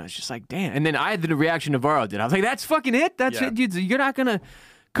job. And I was just like, damn. And then I had the reaction Navarro did. I was like, that's fucking it? That's Yeah. it? You're not going to,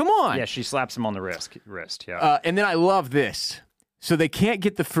 come on. Yeah, she slaps him on the wrist. Yeah. And then I love this. So they can't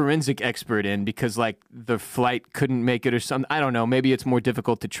get the forensic expert in because, like, the flight couldn't make it or something. I don't know. Maybe it's more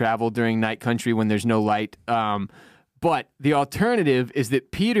difficult to travel during night country when there's no light. But the alternative is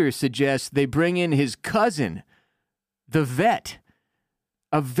that Peter suggests they bring in his cousin, the vet,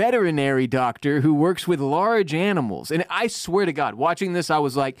 a veterinary doctor who works with large animals. And I swear to God, watching this, I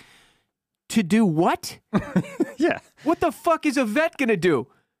was like, to do what? yeah. What the fuck is a vet going to do?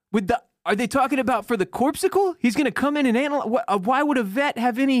 Are they talking about for the corpsicle? He's going to come in and analyze. Why would a vet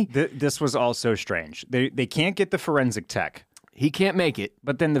have any? This was all so strange. They can't get the forensic tech. He can't make it.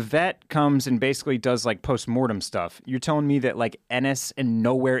 But then the vet comes and basically does like post-mortem stuff. You're telling me that like Ennis and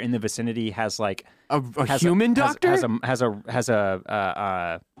nowhere in the vicinity has like A human doctor? has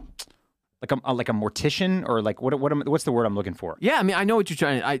a like a mortician or like what's the word I'm looking for? Yeah, I mean, I know what you're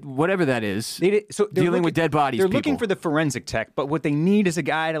trying. Whatever that is. So they're Dealing with dead bodies, They're looking people. for the forensic tech, but what they need is a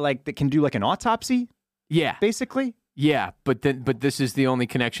guy that can do like an autopsy, Yeah, basically. yeah. But this is the only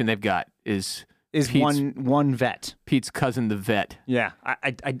connection they've got is is one vet. Pete's cousin, the vet. Yeah,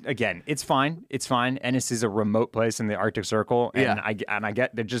 I again, it's fine. It's fine. Ennis is a remote place in the Arctic Circle, and I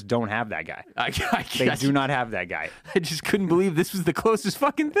get they just don't have that guy. They do not have that guy. I just couldn't believe this was the closest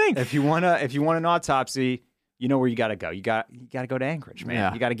fucking thing. If you want an autopsy, you know where you got to go. You got to go to Anchorage, man.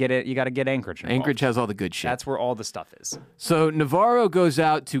 Yeah. You got to get it. You got to get Anchorage involved. Anchorage has all the good shit. That's where all the stuff is. So Navarro goes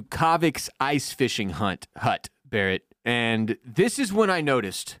out to Kavik's ice fishing hut, Barrett, and this is when I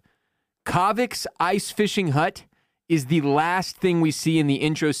noticed Kavik's ice fishing hut is the last thing we see in the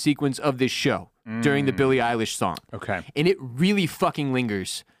intro sequence of this show during the Billie Eilish song. Okay. And it really fucking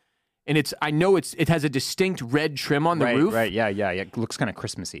lingers. And I know it has a distinct red trim on the roof. Right, yeah. It looks kind of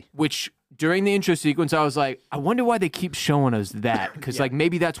Christmassy. Which during the intro sequence, I was like, I wonder why they keep showing us that. Because like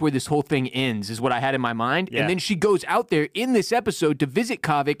maybe that's where this whole thing ends, is what I had in my mind. Yeah. And then she goes out there in this episode to visit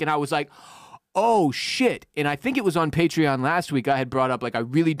Kavik, and I was like, oh shit. And I think it was on Patreon last week I had brought up, like, I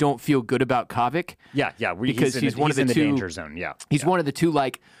really don't feel good about Kavik. Yeah. Because he's one of the in the two danger zone. Yeah. He's one of the two,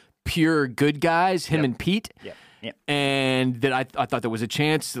 like, pure good guys, him and Pete. Yeah. Yeah. And that I thought there was a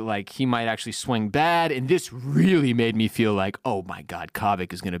chance that, like, he might actually swing bad. And this really made me feel like, oh my God,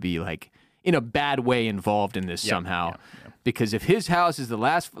 Kavik is going to be, like, in a bad way involved in this somehow. Yeah. Because if his house is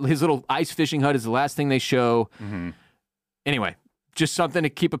his little ice fishing hut is the last thing they show. Mm-hmm. Anyway, just something to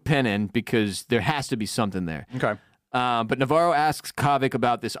keep a pin in, because there has to be something there. Okay. But Navarro asks Kavik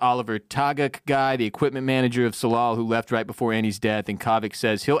about this Oliver Tagak guy, the equipment manager of Salal, who left right before Annie's death. And Kavik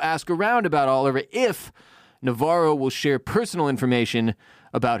says he'll ask around about Oliver if Navarro will share personal information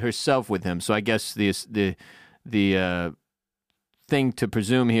about herself with him. So I guess the thing to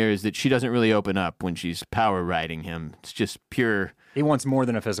presume here is that she doesn't really open up when she's power riding him. It's just pure. He wants more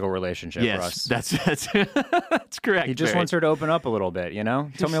than a physical relationship. Yes, Russ. that's that's correct. He just Barry. wants her to open up a little bit. You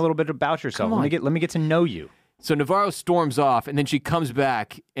know, tell me a little bit about yourself. Let me get to know you. So Navarro storms off, and then she comes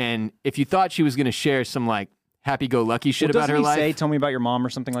back. And if you thought she was going to share some like happy-go-lucky shit about her life, say, "Tell me about your mom" or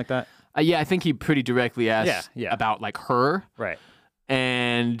something like that? Yeah, I think he pretty directly asked about like her. Right.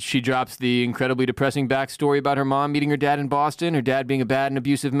 And she drops the incredibly depressing backstory about her mom meeting her dad in Boston, her dad being a bad and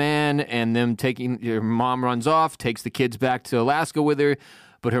abusive man, and her mom runs off, takes the kids back to Alaska with her,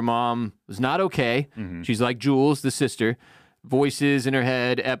 but her mom was not okay. Mm-hmm. She's like Jules, the sister, voices in her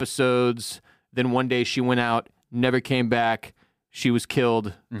head, episodes. Then one day she went out, never came back. She was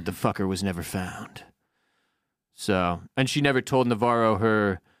killed. Mm-hmm. The fucker was never found. So, and she never told Navarro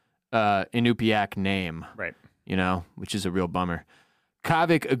her Inupiaq name. Right. You know, which is a real bummer.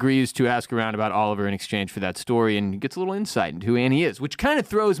 Kavik agrees to ask around about Oliver in exchange for that story and gets a little insight into who Annie is, which kind of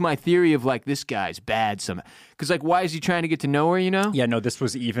throws my theory of, like, this guy's bad somehow. Because, like, why is he trying to get to know her, you know? Yeah, no, this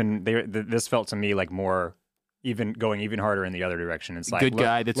was even, this felt to me like more, going even harder in the other direction. It's like, good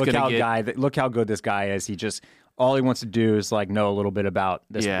guy that's going to get... Look how good this guy is. He just, all he wants to do is, like, know a little bit about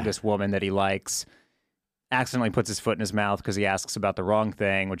this woman that he likes. Accidentally puts his foot in his mouth because he asks about the wrong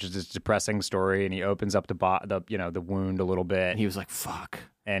thing, which is this depressing story, and he opens up the wound a little bit. And he was like, "Fuck!"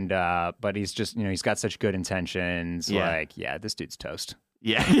 And but he's just he's got such good intentions. Yeah. Like, yeah, this dude's toast.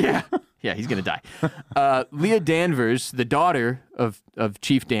 Yeah. He's gonna die. Leah Danvers, the daughter of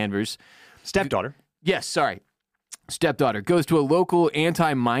Chief Danvers, stepdaughter. Yes, sorry, stepdaughter, goes to a local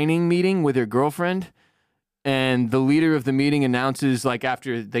anti-mining meeting with her girlfriend. And the leader of the meeting announces, like,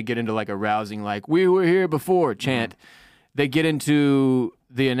 after they get into, like, a rousing, like, "We were here before" chant, they get into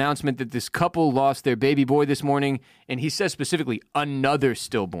the announcement that this couple lost their baby boy this morning, and he says specifically, another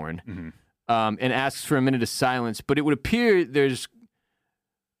stillborn, and asks for a minute of silence. But it would appear there's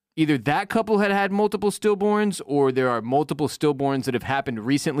either that couple had multiple stillborns, or there are multiple stillborns that have happened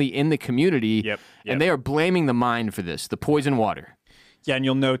recently in the community, Yep. And they are blaming the mine for this, the poison water. Yeah, and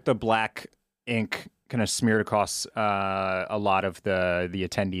you'll note the black ink kind of smeared across a lot of the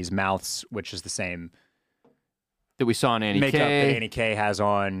attendees' mouths, which is the same that we saw in Annie makeup K. that Annie K has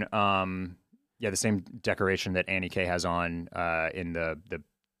on. The same decoration that Annie K has on in the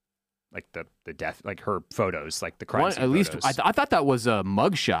death, like her photos, like the crime scene at least photos. I thought that was a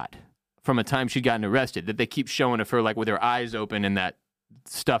mugshot from a time she'd gotten arrested, that they keep showing of her, like, with her eyes open and that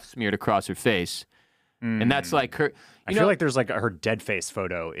stuff smeared across her face. And that's like her. I feel like there's like her dead face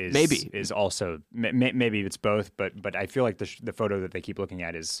photo is also maybe it's both, but I feel like the photo that they keep looking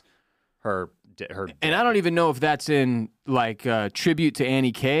at is her. And I don't even know if that's in like tribute to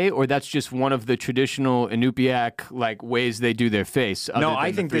Annie K, or that's just one of the traditional Inupiaq like ways they do their face. No,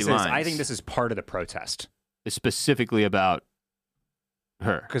 I think this is part of the protest. It's specifically about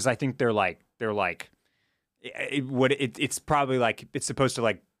her, because I think they're like it's probably like it's supposed to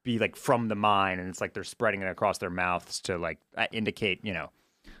like be like from the mine, and it's like they're spreading it across their mouths to like indicate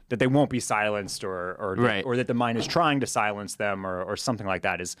they won't be silenced or Right. or that the mind is trying to silence them or something like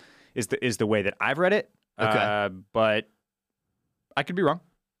that is the way that I've read it. Okay. But I could be wrong.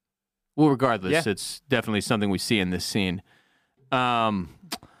 Well, regardless, Yeah. it's definitely something we see in this scene.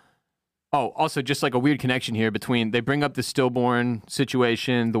 Also, just like a weird connection here between, they bring up the stillborn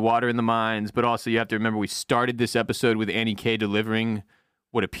situation, the water in the mines, but also you have to remember we started this episode with Annie K delivering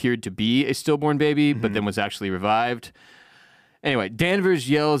what appeared to be a stillborn baby, but then was actually revived. Anyway, Danvers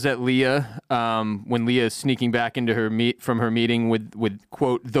yells at Leah when Leah is sneaking back into from her meeting with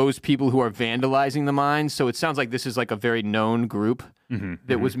quote, those people who are vandalizing the mines. So it sounds like this is like a very known group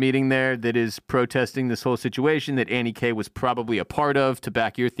that was meeting there that is protesting this whole situation that Annie K was probably a part of, to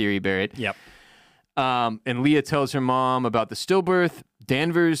back your theory, Barrett. Yep. And Leah tells her mom about the stillbirth.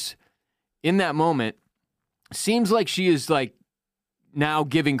 Danvers, in that moment, seems like she is like now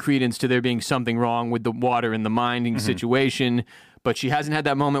giving credence to there being something wrong with the water and the mining situation, but she hasn't had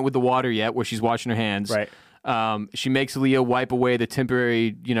that moment with the water yet where she's washing her hands. Right. She makes Leah wipe away the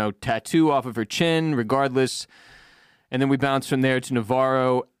temporary, tattoo off of her chin, regardless. And then we bounce from there to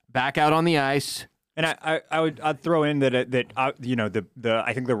Navarro, back out on the ice. And I'd throw in that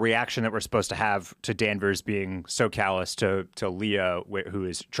I think the reaction that we're supposed to have to Danvers being so callous to Leah, who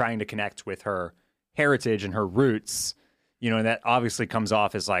is trying to connect with her heritage and her roots, and that obviously comes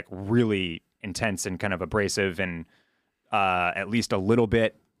off as like really intense and kind of abrasive and at least a little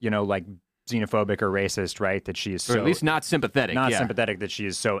bit, like xenophobic or racist, right? That she is Or at least not sympathetic. sympathetic, that she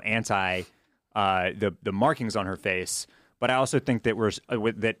is so anti the markings on her face. But I also think that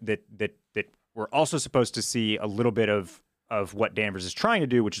that we're also supposed to see a little bit of what Danvers is trying to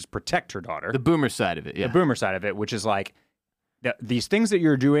do, which is protect her daughter. The boomer side of it, yeah. The boomer side of it, which is like, these things that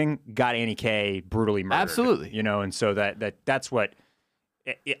you're doing got Annie K brutally murdered. Absolutely. And so that's what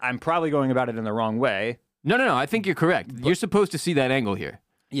I'm probably going about it in the wrong way. No, I think you're correct. You're supposed to see that angle here.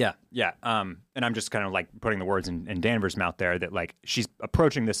 Yeah. And I'm just kind of like putting the words in Danvers' mouth there that like she's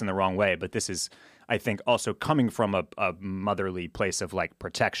approaching this in the wrong way, but this is, I think, also coming from a motherly place of like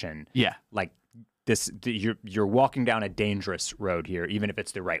protection. Yeah. Like you're walking down a dangerous road here, even if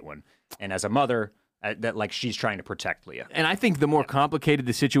it's the right one. And as a mother, that like she's trying to protect Leah. And I think the more complicated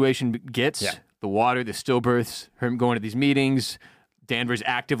the situation gets, the water, the stillbirths, her going to these meetings, Danvers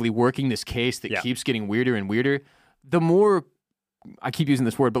actively working this case that keeps getting weirder and weirder, the more, I keep using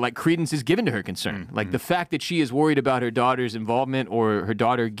this word, but like credence is given to her concern. Like the fact that she is worried about her daughter's involvement or her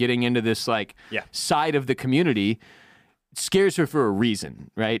daughter getting into this like side of the community scares her for a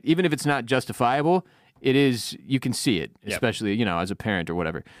reason, right? Even if it's not justifiable, it is, you can see it, especially, as a parent or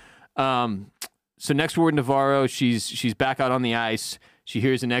whatever. So next word, Navarro, she's back out on the ice. She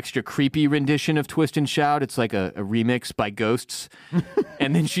hears an extra creepy rendition of Twist and Shout. It's like a remix by Ghosts.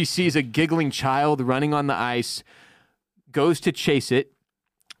 And then she sees a giggling child running on the ice, goes to chase it,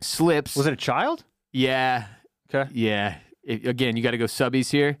 slips. Was it a child? Yeah. Okay. Yeah. Again, you got to go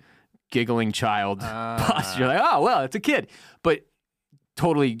subbies here. Giggling child. Pause. You're like, oh, well, it's a kid. But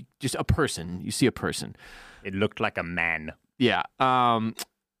totally just a person. You see a person. It looked like a man. Yeah.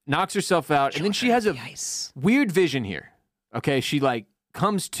 Knocks herself out. And then she has a weird vision here. Okay. She like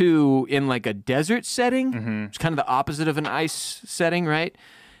comes to in like a desert setting. It's kind of the opposite of an ice setting, right?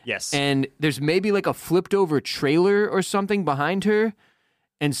 Yes. And there's maybe like a flipped over trailer or something behind her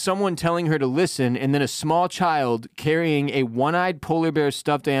and someone telling her to listen. And then a small child carrying a one-eyed polar bear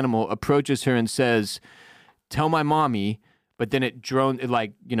stuffed animal approaches her and says, "Tell my mommy." But then it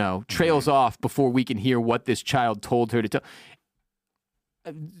trails off before we can hear what this child told her to tell.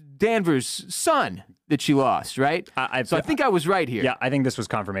 Danvers' son that she lost, right? I think I was right here. Yeah, I think this was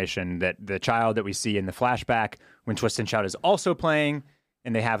confirmation that the child that we see in the flashback when Twist and Shout is also playing,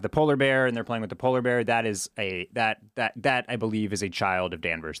 and they have the polar bear and they're playing with the polar bear, that is that I believe is a child of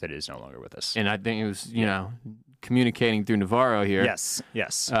Danvers that is no longer with us. And I think it was, communicating through Navarro here.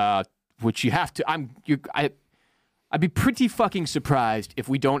 Yes. Which you have to. I'd be pretty fucking surprised if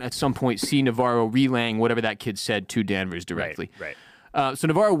we don't at some point see Navarro relaying whatever that kid said to Danvers directly. Right. So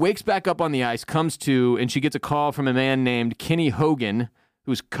Navarro wakes back up on the ice, comes to, and she gets a call from a man named Kenny Hogan,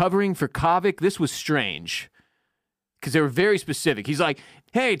 who's covering for Kavik. This was strange because they were very specific. He's like,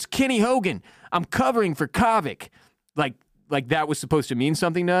 "Hey, it's Kenny Hogan. I'm covering for Kavik." Like that was supposed to mean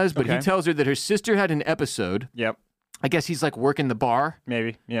something to us, but he tells her that her sister had an episode. Yep. I guess he's like working the bar.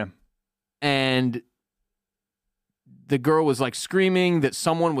 Maybe, yeah. And the girl was like screaming that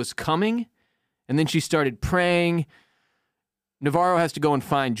someone was coming, and then she started praying. Navarro has to go and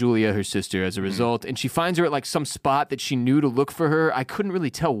find Julia, her sister, as a result, and she finds her at like some spot that she knew to look for her. I couldn't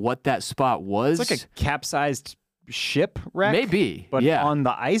really tell what that spot was. It's like a capsized shipwreck? Maybe, But yeah. on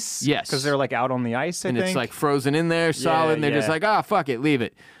the ice? Yes. Because they're like out on the ice, I and think. it's like frozen in there, solid, and they're just like, fuck it, leave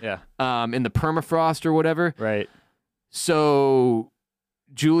it. Yeah. In the permafrost or whatever. Right. So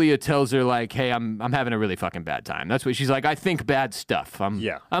Julia tells her like, "Hey, I'm having a really fucking bad time." That's what she's like. I think bad stuff. I'm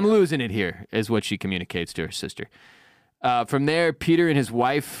losing it here, is what she communicates to her sister. From there, Peter and his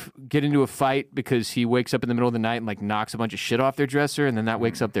wife get into a fight because he wakes up in the middle of the night and like knocks a bunch of shit off their dresser, and then that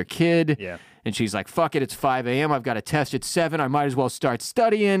wakes up their kid. Yeah. And she's like, "Fuck it, it's 5 a.m. I've got a test at 7. I might as well start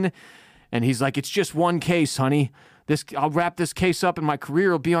studying." And he's like, "It's just one case, honey. I'll wrap this case up and my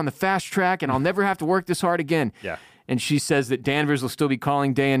career will be on the fast track and I'll never have to work this hard again." Yeah. And she says that Danvers will still be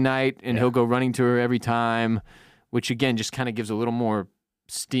calling day and night and he'll go running to her every time, which again just kind of gives a little more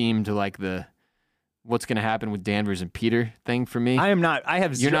steam to like the what's going to happen with Danvers and Peter thing for me. I am not. I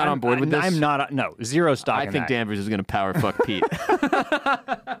have. You're not on board with this? I'm not. No, zero stock. I think Danvers is going to power fuck Pete.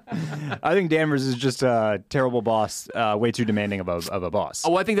 I think Danvers is just a terrible boss, way too demanding of a boss.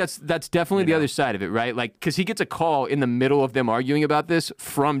 Oh, I think that's definitely the other side of it, right? Like, because he gets a call in the middle of them arguing about this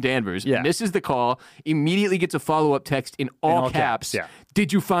from Danvers. Yeah. Misses the call, immediately gets a follow-up text in all caps. Yeah.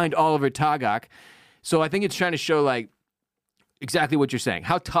 Did you find Oliver Tagak? So I think it's trying to show, like, exactly what you're saying.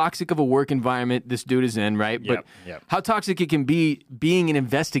 How toxic of a work environment this dude is in, right? But how toxic it can be being an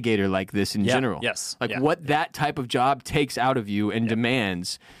investigator like this in general. Yes. Like what that type of job takes out of you and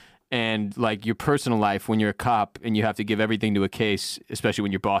demands, and like your personal life when you're a cop and you have to give everything to a case, especially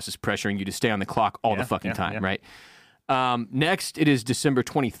when your boss is pressuring you to stay on the clock all the fucking time, right? Next, it is December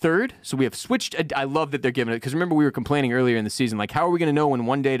 23rd. So we have switched. I love that they're giving it, because remember we were complaining earlier in the season, like how are we going to know when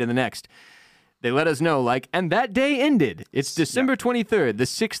one day to the next? They let us know, like, and that day ended. It's December 23rd, the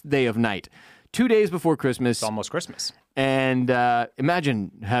 6th day of night, 2 days before Christmas. It's almost Christmas. And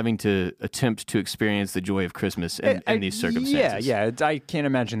imagine having to attempt to experience the joy of Christmas in these circumstances. Yeah. I can't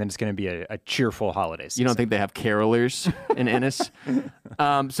imagine that it's going to be a cheerful holiday season. You don't think they have carolers in Ennis?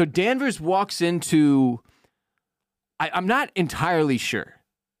 So Danvers walks into, I'm not entirely sure,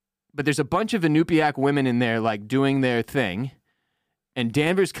 but there's a bunch of Inupiaq women in there, like, doing their thing. And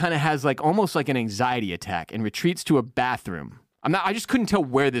Danvers kind of has like almost like an anxiety attack and retreats to a bathroom. I just couldn't tell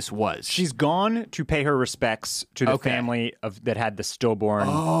where this was. She's gone to pay her respects to the family that had the stillborn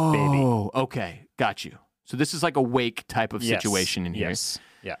baby. Oh, okay. Got you. So this is like a wake type of situation in here. Yes.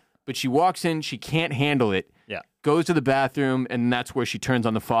 Yeah. But she walks in, she can't handle it. Yeah. Goes to the bathroom, and that's where she turns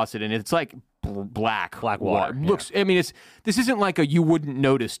on the faucet, and it's like black water. Looks. I mean, this isn't like a you wouldn't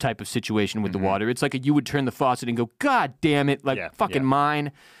notice type of situation with the water. It's like you would turn the faucet and go, God damn it, like fucking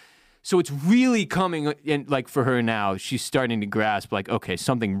mine. So it's really coming in, like for her now. She's starting to grasp, like, okay,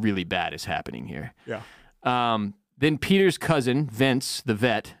 something really bad is happening here. Yeah. Then Peter's cousin, Vince, the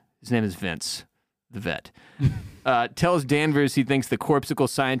vet. His name is Vince, the vet. Tells Danvers he thinks the corpsicle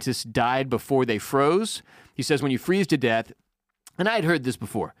scientists died before they froze. He says when you freeze to death, and I had heard this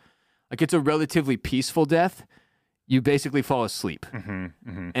before, like it's a relatively peaceful death. You basically fall asleep.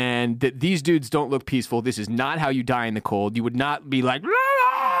 And these dudes don't look peaceful. This is not how you die in the cold. You would not be like,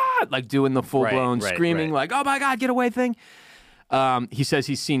 like doing the full-blown screaming, like, oh my God, get away thing. He says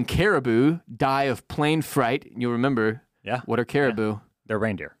he's seen caribou die of plane fright. You'll remember, what are caribou? They're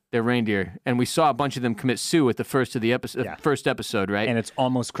reindeer. They're reindeer. And we saw a bunch of them commit sue at the first of the first episode, right? And it's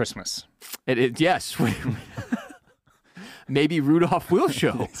almost Christmas. Yes. Maybe Rudolph will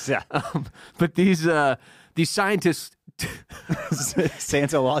show. Yeah. But these scientists...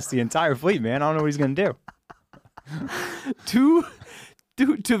 Santa lost the entire fleet, man. I don't know what he's going to do.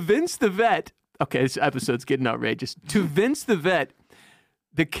 To Vince the vet... Okay, this episode's getting outrageous. To Vince the vet,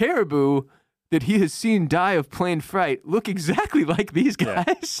 the caribou that he has seen die of plane fright look exactly like these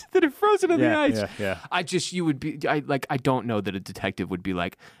guys that are frozen in the ice. Yeah. I don't know that a detective would be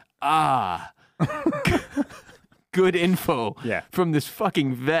like, good info from this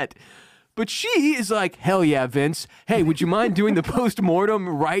fucking vet. But she is like, hell yeah, Vince. Hey, would you mind doing the post-mortem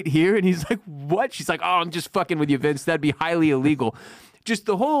right here? And he's like, what? She's like, oh, I'm just fucking with you, Vince. That'd be highly illegal. Just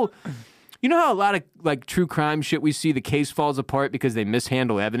the whole... You know how a lot of like true crime shit we see, the case falls apart because they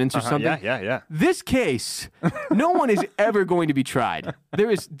mishandle evidence or something? Yeah. This case, no one is ever going to be tried.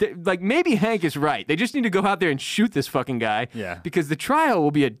 Like maybe Hank is right. They just need to go out there and shoot this fucking guy. Yeah. Because the trial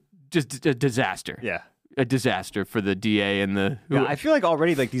will be just a disaster. Yeah. A disaster for the DA and the... Yeah, I feel like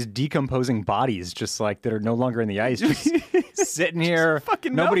already like these decomposing bodies just like that are no longer in the ice, just sitting here.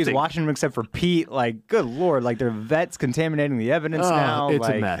 Fucking nobody's melting. watching them except for Pete. Like, good Lord, like their vets contaminating the evidence now. It's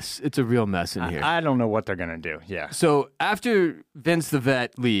like, a mess. It's a real mess in here. I don't know what they're going to do. Yeah. So after Vince the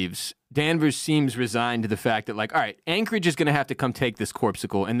vet leaves, Danvers seems resigned to the fact that like, all right, Anchorage is going to have to come take this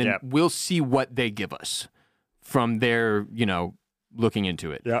corpsicle and then we'll see what they give us from their, looking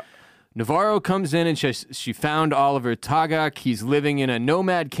into it. Yeah. Navarro comes in and she found Oliver Tagak. He's living in a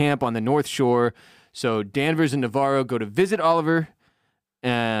nomad camp on the North Shore. So Danvers and Navarro go to visit Oliver,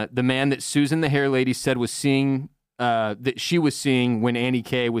 the man that Susan the Hair Lady said was seeing, that she was seeing when Annie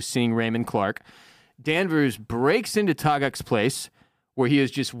Kay was seeing Raymond Clark. Danvers breaks into Tagak's place where he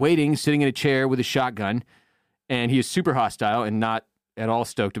is just waiting, sitting in a chair with a shotgun, and he is super hostile and not at all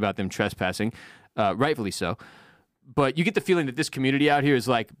stoked about them trespassing, rightfully so. But you get the feeling that this community out here is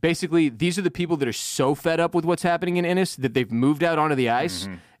like, basically, these are the people that are so fed up with what's happening in Ennis that they've moved out onto the ice.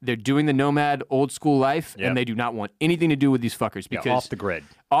 Mm-hmm. They're doing the nomad old school life, and they do not want anything to do with these fuckers. Because off the grid.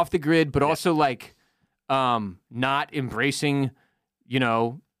 Off the grid, but also like not embracing,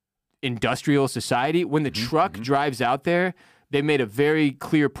 industrial society. When the truck drives out there, they made a very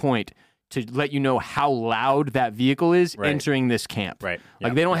clear point to let you know how loud that vehicle is entering this camp. Right.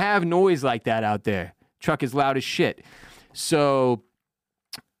 Like they don't have noise like that out there. Truck is loud as shit. So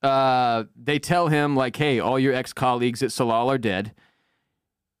they tell him, like, hey, all your ex-colleagues at Salal are dead.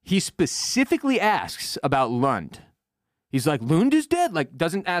 He specifically asks about Lund. He's like, Lund is dead? Like,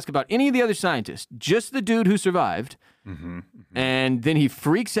 doesn't ask about any of the other scientists, just the dude who survived. And then he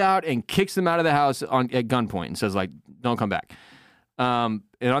freaks out and kicks them out of the house at gunpoint and says, like, don't come back. And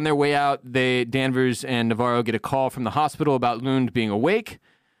on their way out, Danvers and Navarro get a call from the hospital about Lund being awake,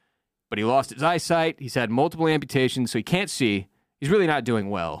 but he lost his eyesight. He's had multiple amputations, so he can't see. He's really not doing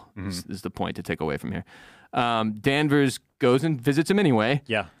well, is the point to take away from here. Danvers goes and visits him anyway.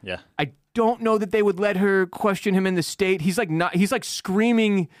 Yeah. I don't know that they would let her question him in the state. He's like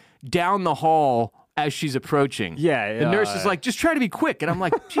screaming down the hall as she's approaching. Yeah. The nurse is like, just try to be quick. And I'm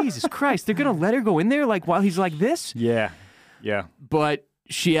like, Jesus Christ, they're going to let her go in there like while he's like this? Yeah. But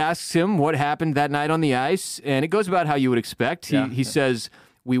she asks him what happened that night on the ice, and it goes about how you would expect. He says,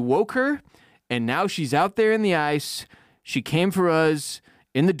 we woke her, and now she's out there in the ice. She came for us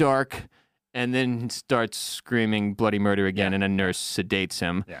in the dark, and then starts screaming bloody murder again, and a nurse sedates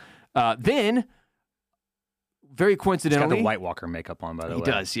him. Yeah. Then, very coincidentally... He's got the White Walker makeup on, by the way.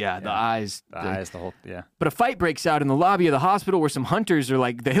 He does, yeah. The eyes. The whole... Yeah. But a fight breaks out in the lobby of the hospital where some hunters are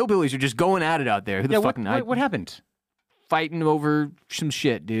like... The hillbillies are just going at it out there. What happened? Fighting over some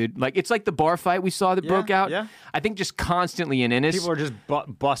shit, dude. Like, it's like the bar fight we saw that broke out. Yeah. I think just constantly in Ennis. People are just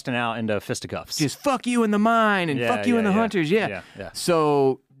busting out into fisticuffs. Just fuck you in the mine and fuck you in the hunters. Yeah.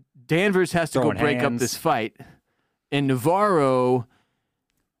 So Danvers has to go break up this fight, and Navarro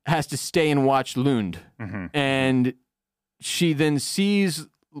has to stay and watch Lund. And she then sees,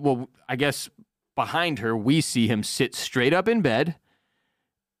 well, I guess behind her, we see him sit straight up in bed.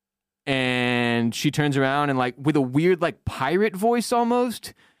 And she turns around and, like, with a weird, like, pirate voice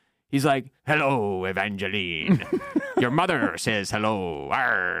almost, he's like, hello, Evangeline. Your mother says hello.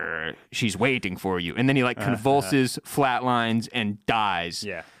 Arr. She's waiting for you. And then he, like, convulses, flatlines, and dies.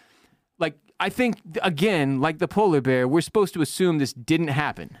 Yeah. Like, I think, again, like the polar bear, we're supposed to assume this didn't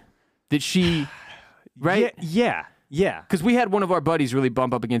happen. That she, right? Yeah. Because we had one of our buddies really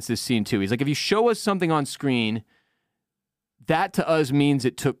bump up against this scene, too. He's like, if you show us something on screen... that to us means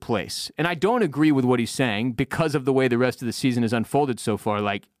it took place. And I don't agree with what he's saying because of the way the rest of the season has unfolded so far.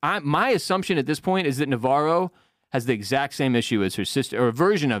 Like, my assumption at this point is that Navarro has the exact same issue as her sister, or a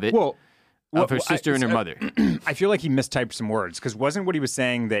version of it, of her sister and her mother. I feel like he mistyped some words, because wasn't what he was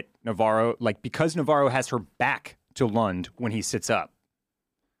saying that Navarro, like, because Navarro has her back to Lund when he sits up,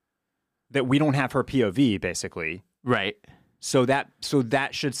 that we don't have her POV, basically. Right. So that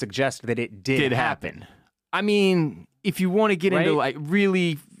should suggest that it did happen. I mean... if you want to get into like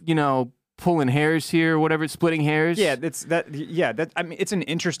really, pulling hairs here or whatever, splitting hairs. Yeah, I mean, it's an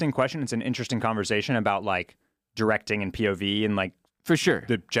interesting question. It's an interesting conversation about like directing and POV and like for sure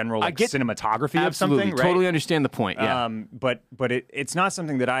the general cinematography of something. Right? Totally understand the point. Yeah. But it's not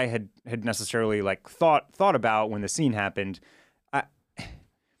something that I had necessarily like thought about when the scene happened. I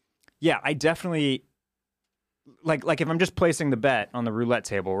definitely like if I'm just placing the bet on the roulette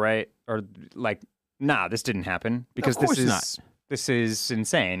table, right? Or like. Nah, this didn't happen because this is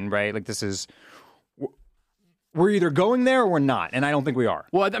insane, right? Like we're either going there or we're not, and I don't think we are.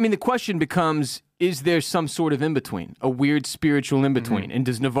 Well, I mean, the question becomes, is there some sort of in-between, a weird spiritual in-between? And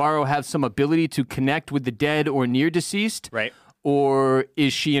does Navarro have some ability to connect with the dead or near deceased? Right. Or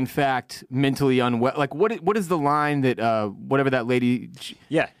is she, in fact, mentally unwell? Like, what is the line that, whatever that lady...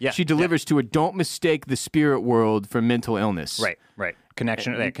 She delivers to her, don't mistake the spirit world for mental illness. Right.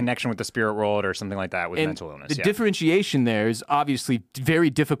 Connection with the spirit world or something like that with mental illness. The differentiation there is obviously very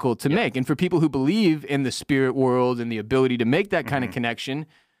difficult to make. And for people who believe in the spirit world and the ability to make that kind of connection,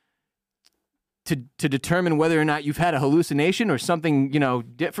 to determine whether or not you've had a hallucination or something,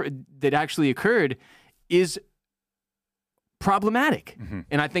 different that actually occurred is problematic.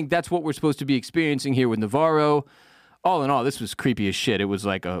 And I think that's what we're supposed to be experiencing here with Navarro. All in all, this was creepy as shit. It was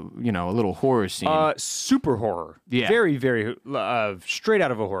like a little horror scene. Super horror. Yeah. Very, very straight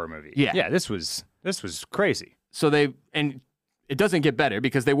out of a horror movie. Yeah. Yeah, this was crazy. So and it doesn't get better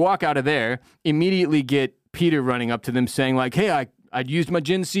because they walk out of there, immediately get Peter running up to them saying like, hey, I'd used my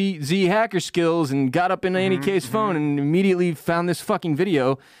Gen Z hacker skills and got up in Annie K's phone and immediately found this fucking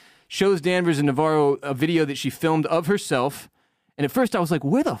video. Shows Danvers and Navarro a video that she filmed of herself. And at first I was like,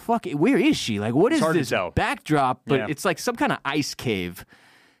 where is she? Like, what is this backdrop? But it's like some kind of ice cave.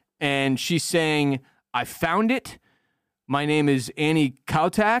 And she's saying, I found it. My name is Annie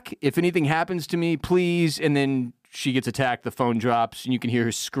Kautak. If anything happens to me, please. And then she gets attacked. The phone drops. And you can hear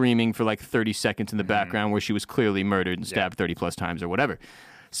her screaming for like 30 seconds in the background where she was clearly murdered and stabbed 30 plus times or whatever.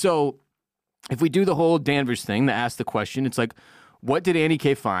 So if we do the whole Danvers thing, to ask the question, it's like, what did Annie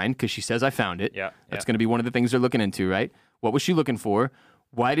K find? Because she says, I found it. That's going to be one of the things they're looking into, right? What was she looking for?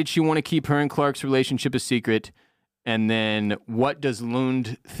 Why did she want to keep her and Clark's relationship a secret? And then what does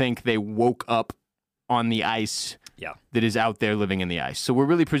Lund think they woke up on the ice that is out there living in the ice? So we're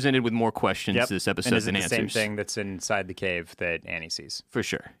really presented with more questions this episode than answers. And is it the same thing that's inside the cave that Annie sees? For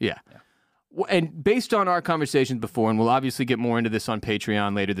sure, yeah. And based on our conversations before, and we'll obviously get more into this on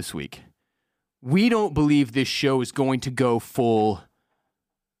Patreon later this week, we don't believe this show is going to go full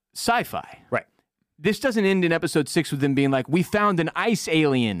sci-fi. Right. This doesn't end in episode 6 with them being like, we found an ice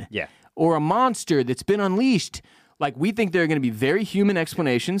alien. Yeah. Or a monster that's been unleashed. Like, we think there are going to be very human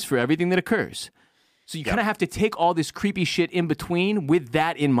explanations for everything that occurs. So you kind of have to take all this creepy shit in between with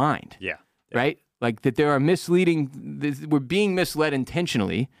that in mind. Yeah. Right? Like, that there are we're being misled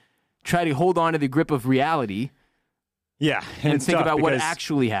intentionally. Try to hold on to the grip of reality. Yeah. And think about what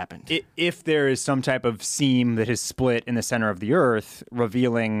actually happened. If there is some type of seam that is split in the center of the Earth,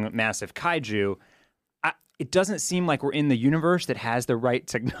 revealing massive kaiju, it doesn't seem like we're in the universe that has the right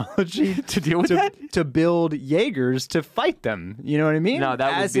technology to deal with that? To build Jaegers to fight them. You know what I mean? No,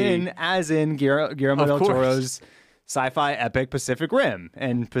 that as in Guillermo del Toro's sci-fi epic Pacific Rim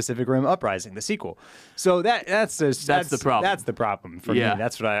and Pacific Rim Uprising, the sequel. So that's the problem. That's the problem for me.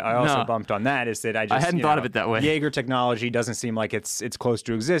 That's what I also bumped on that, is that I hadn't thought of it that way. Jaeger technology doesn't seem like it's close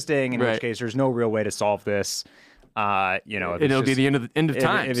to existing, in which case there's no real way to solve this. It'll be the end of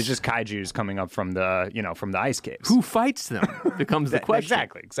time. If it's just kaijus coming up from the ice caves, who fights them becomes the question.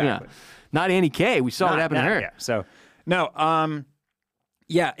 Exactly. Yeah. Not Annie K. We saw what happened to her. Yeah. So no,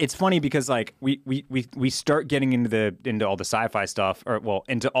 it's funny because like we start getting into all the sci-fi stuff,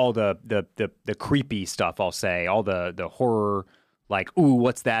 into all the creepy stuff. I'll say all the horror. Like, ooh,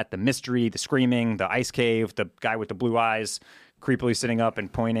 what's that? The mystery, the screaming, the ice cave, the guy with the blue eyes creepily sitting up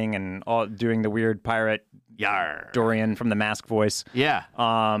and pointing and all doing the weird pirate Dorian from the Mask voice. Yeah.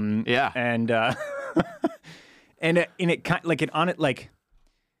 Yeah. And it kind like it on it like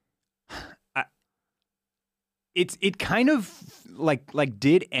it kind of like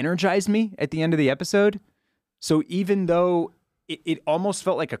did energize me at the end of the episode. So even though it almost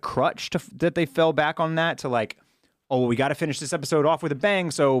felt like a crutch that they fell back on that to like, oh, we got to finish this episode off with a bang.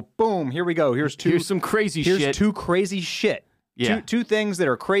 So boom, here we go. Here's some crazy shit. Here's two crazy shit. Yeah. Two things that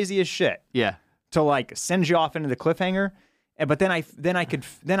are crazy as shit. Yeah. To like send you off into the cliffhanger. But then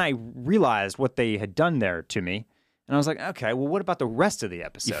I realized what they had done there to me. And I was like, okay, well, what about the rest of the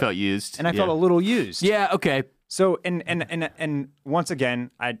episode? You felt used. And I felt a little used. Yeah, okay. So, and once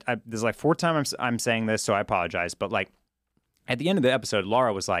again, I there's like 4 times I'm saying this, so I apologize. But like at the end of the episode,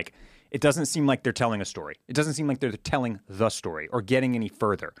 Laura was like, it doesn't seem like they're telling a story. It doesn't seem like they're telling the story or getting any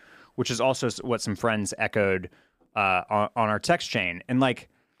further, which is also what some friends echoed on our text chain. And like,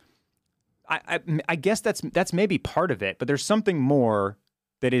 I guess that's maybe part of it, but there's something more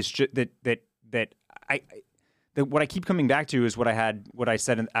that is that what I keep coming back to is what I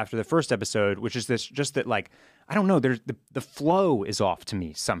said after the first episode, which is just that like, I don't know, there's the flow is off to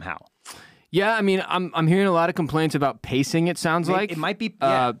me somehow. Yeah, I mean, I'm hearing a lot of complaints about pacing. It sounds like it might be.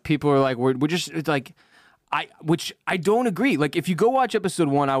 Yeah. People are like, we're just, it's like, which I don't agree. Like, if you go watch episode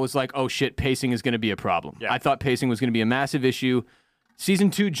 1, I was like, oh shit, pacing is going to be a problem. Yeah. I thought pacing was going to be a massive issue.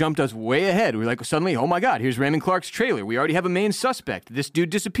 Season 2 jumped us way ahead. We're like, suddenly, oh my God, here's Raymond Clark's trailer. We already have a main suspect. This dude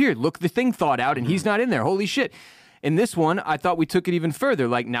disappeared. Look, the thing thawed out, and he's not in there. Holy shit. In this one, I thought we took it even further.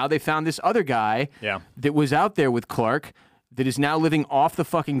 Like, now they found this other guy that was out there with Clark that is now living off the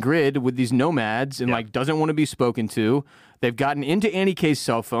fucking grid with these nomads and, like, doesn't want to be spoken to. They've gotten into Annie K's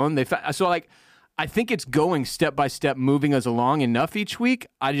cell phone. So, like, I think it's going step by step, moving us along enough each week.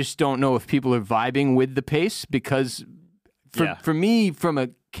 I just don't know if people are vibing with the pace because... For me, from a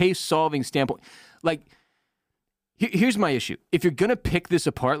case-solving standpoint, like, here's my issue. If you're going to pick this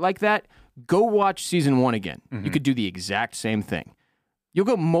apart like that, Go watch season 1 again. You could do the exact same thing. You'll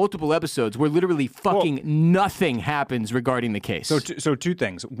go multiple episodes where literally fucking nothing happens regarding the case. So two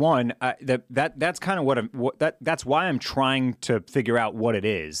things. One, that's kind of that's why I'm trying to figure out what it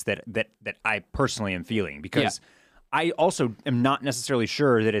is that I personally am feeling, because I also am not necessarily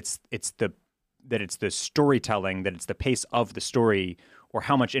sure that it's the storytelling, that it's the pace of the story, or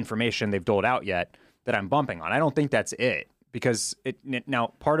how much information they've doled out yet that I'm bumping on. I don't think that's it. Because now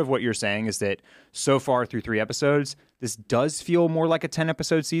part of what you're saying is that so far through 3 episodes, this does feel more like a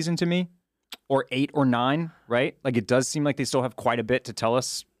 10-episode season to me, or 8 or 9, right? Like, it does seem like they still have quite a bit to tell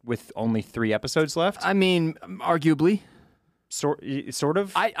us with only 3 episodes left. I mean, arguably. Sort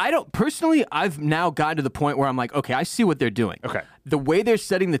of? I don't, personally, I've now gotten to the point where I'm like, okay, I see what they're doing. Okay. The way they're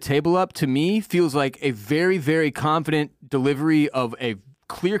setting the table up, to me, feels like a very, very confident delivery of a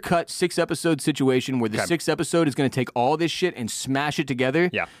clear-cut 6-episode situation where the 6th episode is going to take all this shit and smash it together,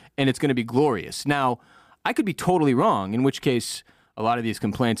 and it's going to be glorious. Now, I could be totally wrong, in which case a lot of these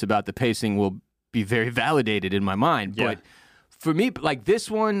complaints about the pacing will be very validated in my mind. But for me, like this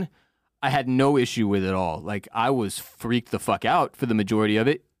one, I had no issue with at all. Like, I was freaked the fuck out for the majority of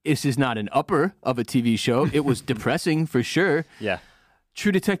it. This is not an upper of a TV show. It was depressing for sure. Yeah.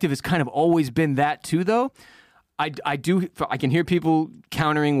 True Detective has kind of always been that too, though. I can hear people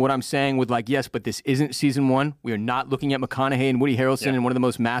countering what I'm saying with like, yes, but this isn't season 1. We are not looking at McConaughey and Woody Harrelson in one of the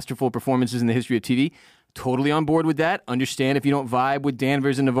most masterful performances in the history of TV. Totally on board with that. Understand if you don't vibe with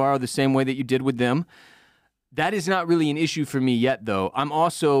Danvers and Navarro the same way that you did with them. That is not really an issue for me yet, though. I'm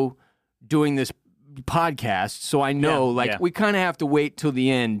also doing this podcast, so I know we kind of have to wait till the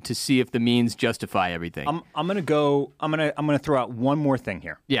end to see if the means justify everything. I'm gonna throw out one more thing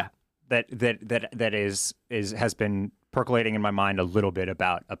here. Yeah. That has been percolating in my mind a little bit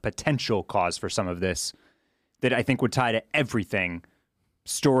about a potential cause for some of this that I think would tie to everything: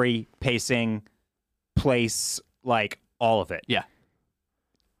 story, pacing, place, like all of it. Yeah.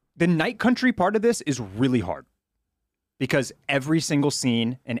 The Night Country part of this is really hard because every single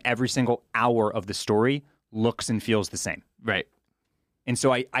scene and every single hour of the story looks and feels the same. Right. And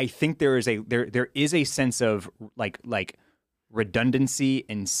so I think there is a sense of like redundancy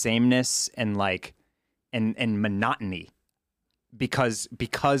and sameness and like and monotony because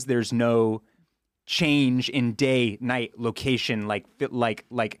there's no change in day, night, location, like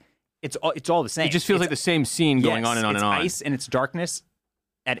it's all the same. It just feels like the same scene going on and on and on. It's ice and it's darkness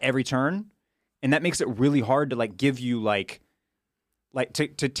at every turn, and that makes it really hard to like give you like to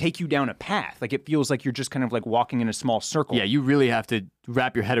take you down a path. Like, it feels like you're just kind of like walking in a small circle. Yeah, you really have to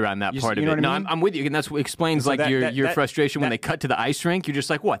wrap your head around that part of it. No, I'm with you, and that's what explains like your frustration when they cut to the ice rink. You're just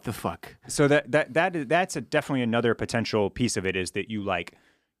like, what the fuck? So that's definitely another potential piece of it, is that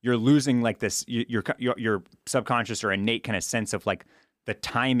you're losing like this your subconscious or innate kind of sense of like the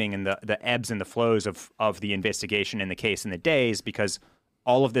timing and the ebbs and the flows of the investigation and the case and the days, because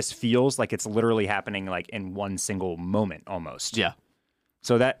all of this feels like it's literally happening like in one single moment almost. Yeah.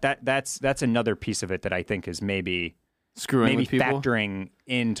 So that's another piece of it that I think is maybe with people, factoring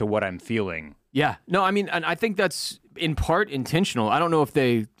into what I'm feeling. Yeah. No, I mean, and I think that's in part intentional. I don't know if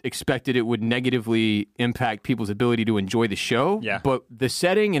they expected it would negatively impact people's ability to enjoy the show. Yeah. But the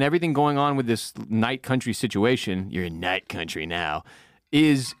setting and everything going on with this Night Country situation, you're in Night Country now,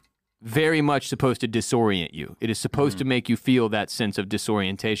 is very much supposed to disorient you. It is supposed to make you feel that sense of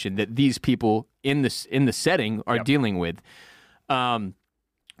disorientation that these people in the setting are dealing with.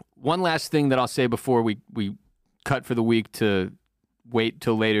 One last thing that I'll say before we cut for the week to wait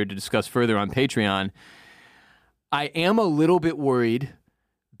till later to discuss further on Patreon. I am a little bit worried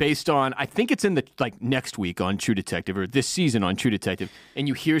based on, I think it's in the next week on True Detective, or this season on True Detective, and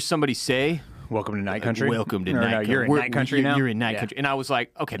you hear somebody say, "Welcome to Night Country." Welcome to Night Country. You're in Night Country now. You're in Night Country, and I was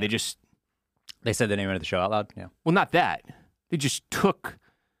like, okay, they said the name of the show out loud. Yeah. Well, not that. They just took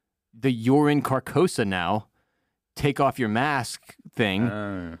the "You're in Carcosa now, take off your mask"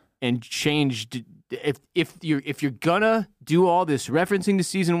 thing and changed. If you're gonna do all this referencing to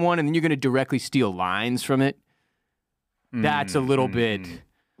season 1 and then you're gonna directly steal lines from it, that's a little bit.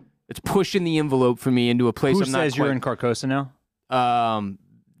 It's pushing the envelope for me into a place. Who I'm not says you're in Carcosa now?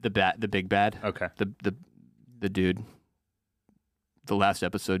 The big bad. Okay. The dude. The last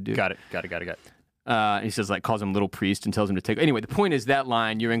episode dude. Got it. He says, calls him Little Priest and tells him to take. Anyway, the point is that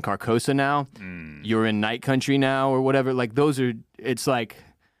line, "You're in Carcosa now, you're in Night Country now," or whatever. Like, those are. It's like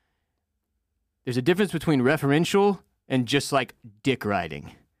there's a difference between referential and just like dick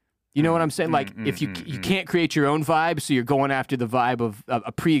riding. You know what I'm saying? Like, if you can't create your own vibe, so you're going after the vibe of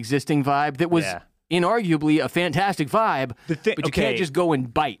a pre-existing vibe that was inarguably a fantastic vibe, but you can't just go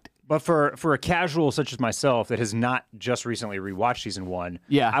and bite. But for a casual such as myself that has not just recently rewatched season 1,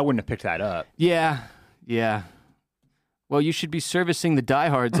 Yeah. I wouldn't have picked that up. Yeah. Well, you should be servicing the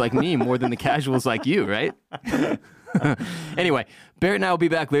diehards like me more than the casuals like you, right? Anyway, Barrett and I will be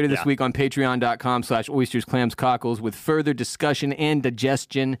back later this week on patreon.com/oysters, clams, cockles with further discussion and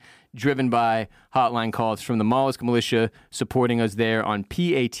digestion driven by hotline calls from the Mollusk Militia, supporting us there on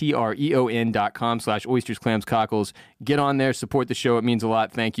patreon.com/oysters, clams, cockles. Get on there, support the show. It means a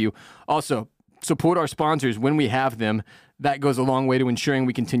lot. Thank you. Also, support our sponsors when we have them. That goes a long way to ensuring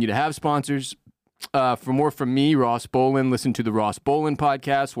we continue to have sponsors. For more from me, Ross Bolin, listen to the Ross Bolin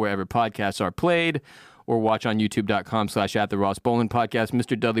podcast wherever podcasts are played, or watch on youtube.com/@the Ross Bolin podcast.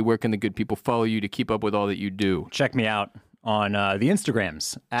 Mr. Dudley, where can the good people follow you to keep up with all that you do? Check me out on the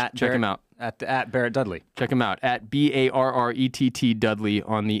Instagrams Check him out. at Barrett Dudley. Check him out at BARRETT Dudley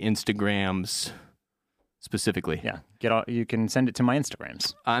on the Instagrams specifically. Yeah, you can send it to my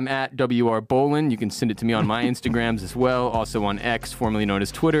Instagrams. I'm at WR Bolin. You can send it to me on my Instagrams as well. Also on X, formerly known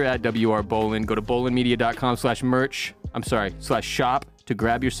as Twitter, at WR Bolin. Go to bolinmedia.com/merch. /shop to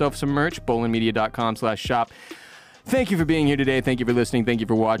grab yourself some merch. bolinmedia.com/shop. Thank you for being here today. Thank you for listening. Thank you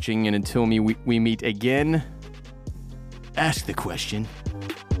for watching. And until we meet again, ask the question.